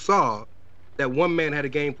saw that one man had a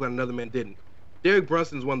game plan, another man didn't. Derek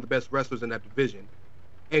Brunson is one of the best wrestlers in that division,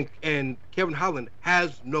 and Kevin Holland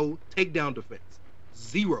has no takedown defense,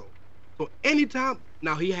 zero. So anytime,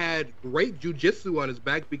 now he had great jiu-jitsu on his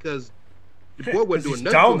back because the boy wasn't doing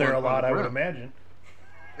nothing down there a lot, I would imagine.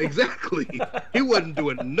 Exactly. He wasn't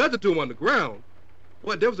doing nothing to him on the ground.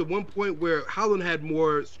 But there was at one point where Holland had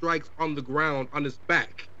more strikes on the ground on his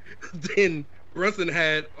back than Brunson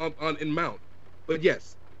had on in mount. But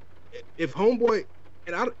yes, if homeboy,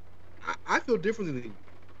 and I feel differently than you,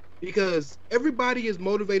 because everybody is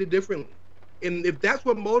motivated differently, and if that's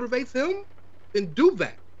what motivates him, then do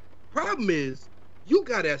that. Problem is, you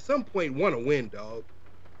got to at some point want to win, dog.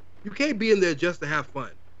 You can't be in there just to have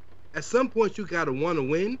fun. At some point, you got to want to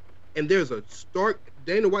win, and there's a stark.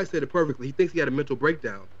 Dana White said it perfectly. He thinks he had a mental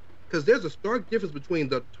breakdown because there's a stark difference between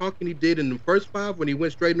the talking he did in the first 5 when he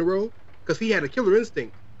went straight in a row, because he had a killer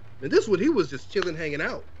instinct, and this one he was just chilling, hanging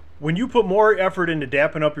out. When you put more effort into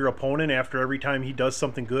dapping up your opponent after every time he does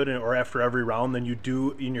something good or after every round than you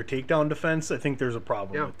do in your takedown defense, I think there's a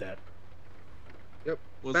problem with that. Yep.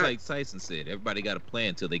 Well, it's like Tyson said, everybody got a plan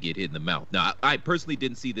until they get hit in the mouth. Now, I personally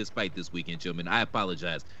didn't see this fight this weekend, gentlemen. I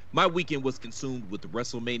apologize. My weekend was consumed with the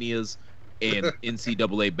WrestleManias and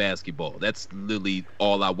NCAA basketball. That's literally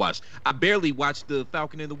all I watched. I barely watched the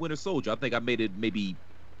Falcon and the Winter Soldier. I think I made it maybe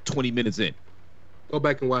 20 minutes in. Go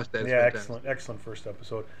back and watch that. Yeah, excellent first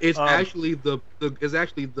episode. It's actually the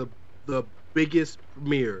biggest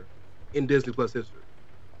premiere in Disney Plus history.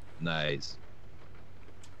 Nice.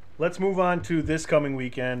 Let's move on to this coming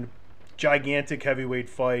weekend. Gigantic heavyweight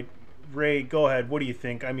fight. Ray, go ahead. What do you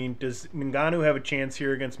think? I mean, does Ngannou have a chance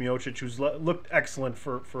here against Miocic, who's looked excellent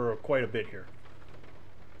for quite a bit here?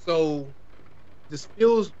 So, it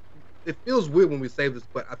feels weird when we say this,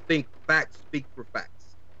 but I think facts speak for facts.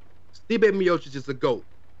 Stipe Miocic is the GOAT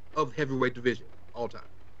of the heavyweight division all time.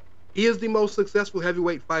 He is the most successful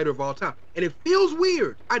heavyweight fighter of all time. And it feels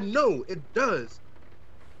weird. I know it does.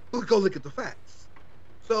 But go look at the facts.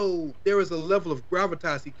 So there is a level of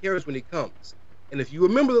gravitas he carries when he comes. And if you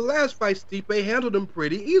remember the last fight, Stipe handled him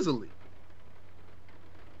pretty easily.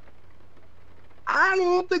 I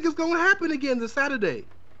don't think it's going to happen again this Saturday.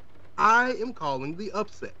 I am calling the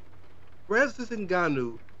upset. Francis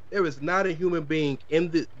Ngannou, there is not a human being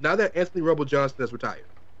now that Anthony Rumble Johnson has retired,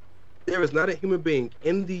 there is not a human being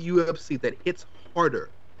in the UFC that hits harder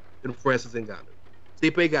than Francis Ngannou.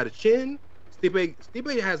 Stipe got a chin.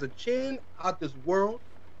 Stipe has a chin out this world.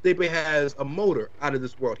 Stipe has a motor out of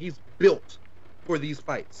this world. He's built for these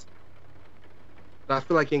fights. And I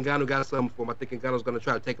feel like Ngannou got something for him. I think Ngannou's going to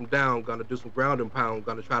try to take him down, going to do some ground and pound,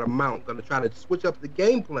 going to try to mount, going to try to switch up the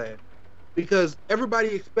game plan, because everybody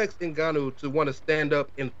expects Ngannou to want to stand up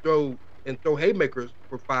and throw haymakers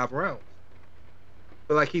for 5 rounds.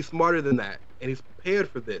 But like, he's smarter than that, and he's prepared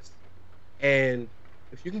for this. And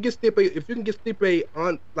if you can get Stipe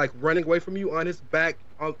on, like, running away from you on his back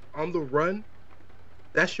on the run,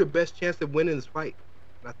 that's your best chance of winning this fight.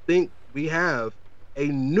 And I think we have a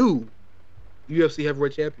new UFC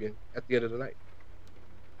heavyweight champion at the end of the night.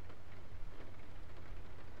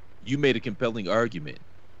 You made a compelling argument.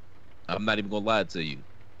 I'm not even gonna lie to you.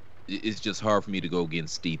 It's just hard for me to go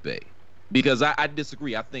against Stipe, because I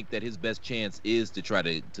disagree. I think that his best chance is to try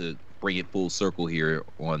to bring it full circle here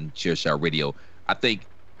on Chairshot Radio. I think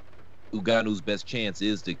Ngannou's best chance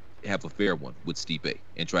is to have a fair one with Stipe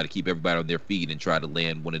and try to keep everybody on their feet and try to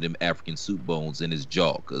land one of them African soup bones in his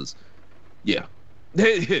jaw. Because, yeah,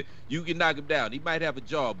 you can knock him down. He might have a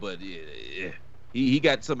jaw, but he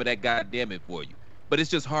got some of that goddamn it for you. But it's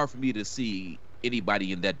just hard for me to see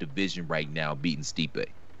anybody in that division right now beating Stipe.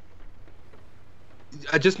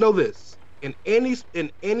 I just know this: in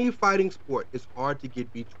any fighting sport, it's hard to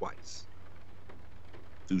get beat twice.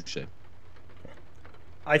 Touche.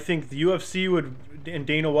 I think the UFC and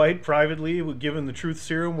Dana White privately, given the truth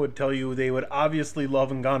serum, would tell you they would obviously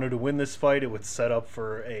love Ngannou to win this fight. It would set up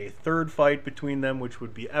for a third fight between them, which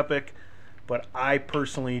would be epic. But I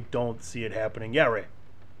personally don't see it happening. Yeah, Ray.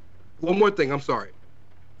 One more thing. I'm sorry.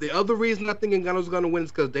 The other reason I think Ngannou's going to win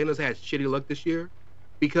is because Dana's had shitty luck this year.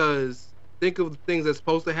 Because think of the things that's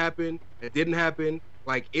supposed to happen that didn't happen.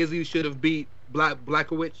 Like, Izzy should have beat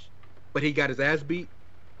Blachowicz, but he got his ass beat,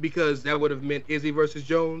 because that would have meant Izzy versus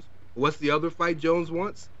Jones. What's the other fight Jones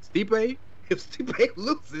wants? Stipe? If Stipe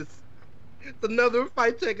loses, it's another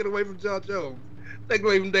fight taken away from John Jones, taken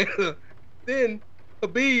away from Dana. Then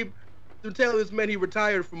Khabib, to tell this man he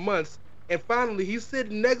retired for months, and finally he's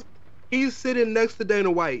sitting next to Dana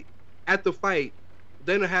White at the fight.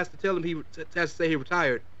 Dana has to tell him has to say he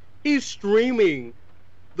retired. He's streaming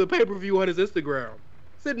the pay-per-view on his Instagram,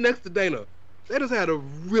 sitting next to Dana. Dana's had a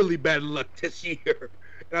really bad luck this year.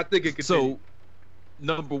 And I think it could. So,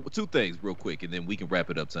 two things real quick, and then we can wrap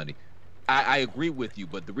it up, Sonny. I agree with you,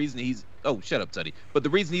 but the reason shut up, Sonny. But the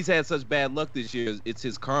reason he's had such bad luck this year is it's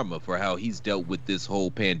his karma for how he's dealt with this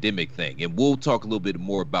whole pandemic thing. And we'll talk a little bit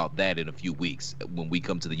more about that in a few weeks when we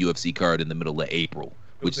come to the UFC card in the middle of April,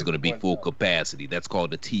 which is going to be full capacity. That's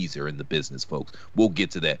called a teaser in the business, folks. We'll get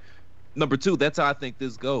to that. Number two, that's how I think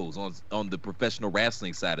this goes on the professional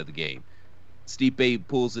wrestling side of the game. Stipe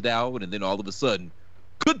pulls it out, and then all of a sudden,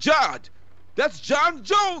 good job! That's John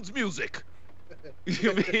Jones music.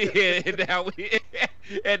 and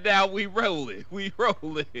now we roll it. We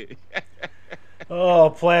roll it. Oh,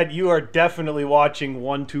 Plaid, you are definitely watching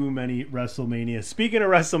one too many WrestleManias. Speaking of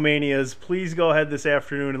WrestleManias, please go ahead this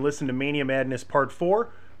afternoon and listen to Mania Madness Part 4.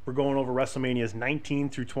 We're going over WrestleManias 19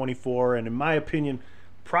 through 24, and in my opinion,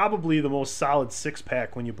 probably the most solid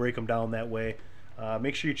six-pack when you break them down that way.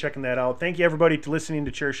 Make sure you're checking that out. Thank you, everybody, for listening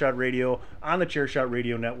to Chairshot Radio on the Chairshot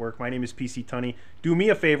Radio Network. My name is PC Tunney. Do me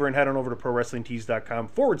a favor and head on over to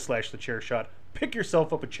ProWrestlingTees.com/TheChairShot. Pick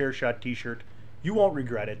yourself up a Chairshot t-shirt. You won't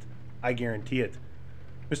regret it. I guarantee it.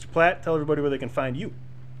 Mr. Platt, tell everybody where they can find you.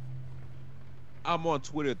 I'm on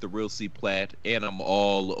Twitter at TheRealCPlatt, and I'm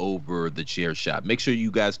all over the Chairshot. Make sure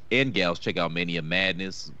you guys and gals check out Mania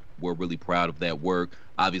Madness. We're really proud of that work.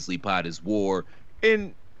 Obviously, Pod is War.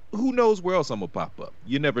 And who knows where else I'm going to pop up?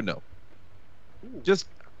 You never know. Just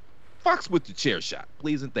fox with the Chairshot.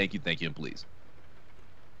 Please and thank you, and please.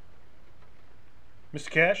 Mr.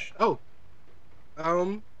 Cash? Oh.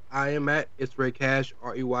 I am at It's Ray Cash,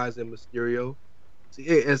 REY as in Mysterio.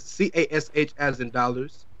 CASH as in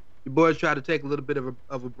dollars. Your boys tried to take a little bit of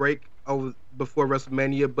a break before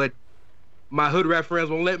WrestleMania, but my hood rap friends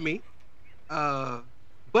won't let me.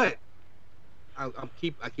 But I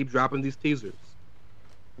keep dropping these teasers.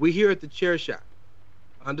 We here at the Chairshot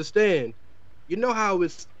understand. You know how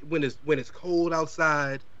it's when it's cold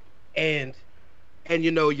outside, and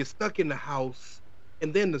you know you're stuck in the house,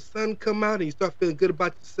 and then the sun come out and you start feeling good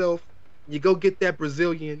about yourself. You go get that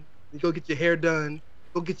Brazilian. You go get your hair done.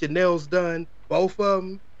 Go get your nails done, both of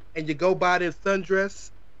them, and you go buy that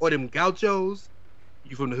sundress or them gauchos.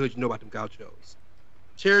 You from the hood, you know about them gauchos.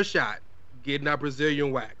 Chairshot, getting our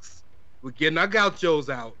Brazilian wax. We're getting our gauchos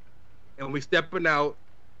out, and we stepping out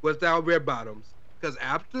with our red bottoms. Because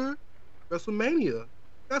after WrestleMania,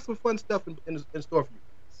 got some fun stuff in store for you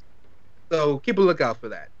guys. So keep a lookout for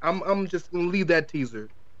that. I'm just gonna leave that teaser,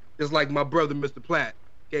 just like my brother Mr. Platt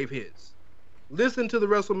gave his. Listen to the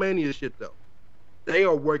WrestleMania shit though. They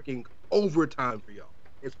are working overtime for y'all.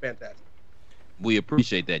 It's fantastic. We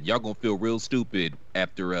appreciate that. Y'all gonna feel real stupid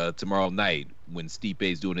after tomorrow night when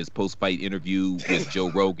Stipe's doing his post-fight interview with Joe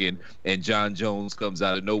Rogan and John Jones comes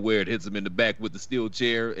out of nowhere and hits him in the back with the steel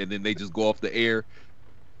chair, and then they just go off the air.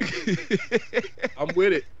 I'm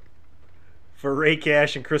with it. For Ray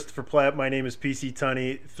Cash and Christopher Platt, my name is PC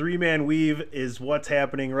Tunney. Three-Man Weave is what's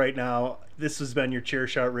happening right now. This has been your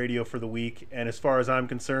Chairshot Radio for the week, and as far as I'm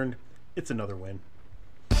concerned, it's another win.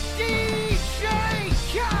 DJ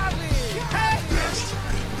Khaled. Hey.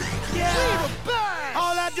 Yeah.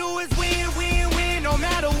 All I do is win, win, win, no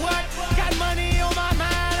matter what. Got money on my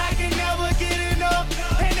mind, I can never get enough.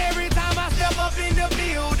 And every time I step up in the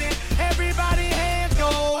building, everybody hands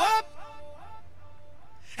go up.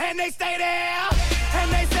 And they stay there,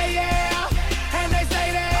 and they say yeah, and they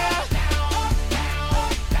say there.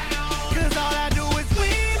 Cause all I do is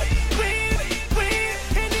win, win, win.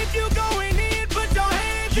 And if you going in, put your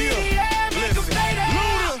hands in the air, make them stay there.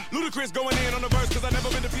 Ludacris going in on the verse, cause I never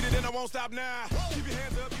been defeated and I won't stop now. Keep your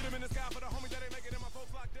hands up, get them in the sky for the homies that ain't making it, my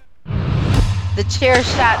folks locked up.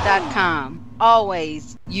 TheChairshot.com.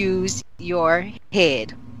 Always use your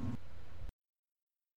head.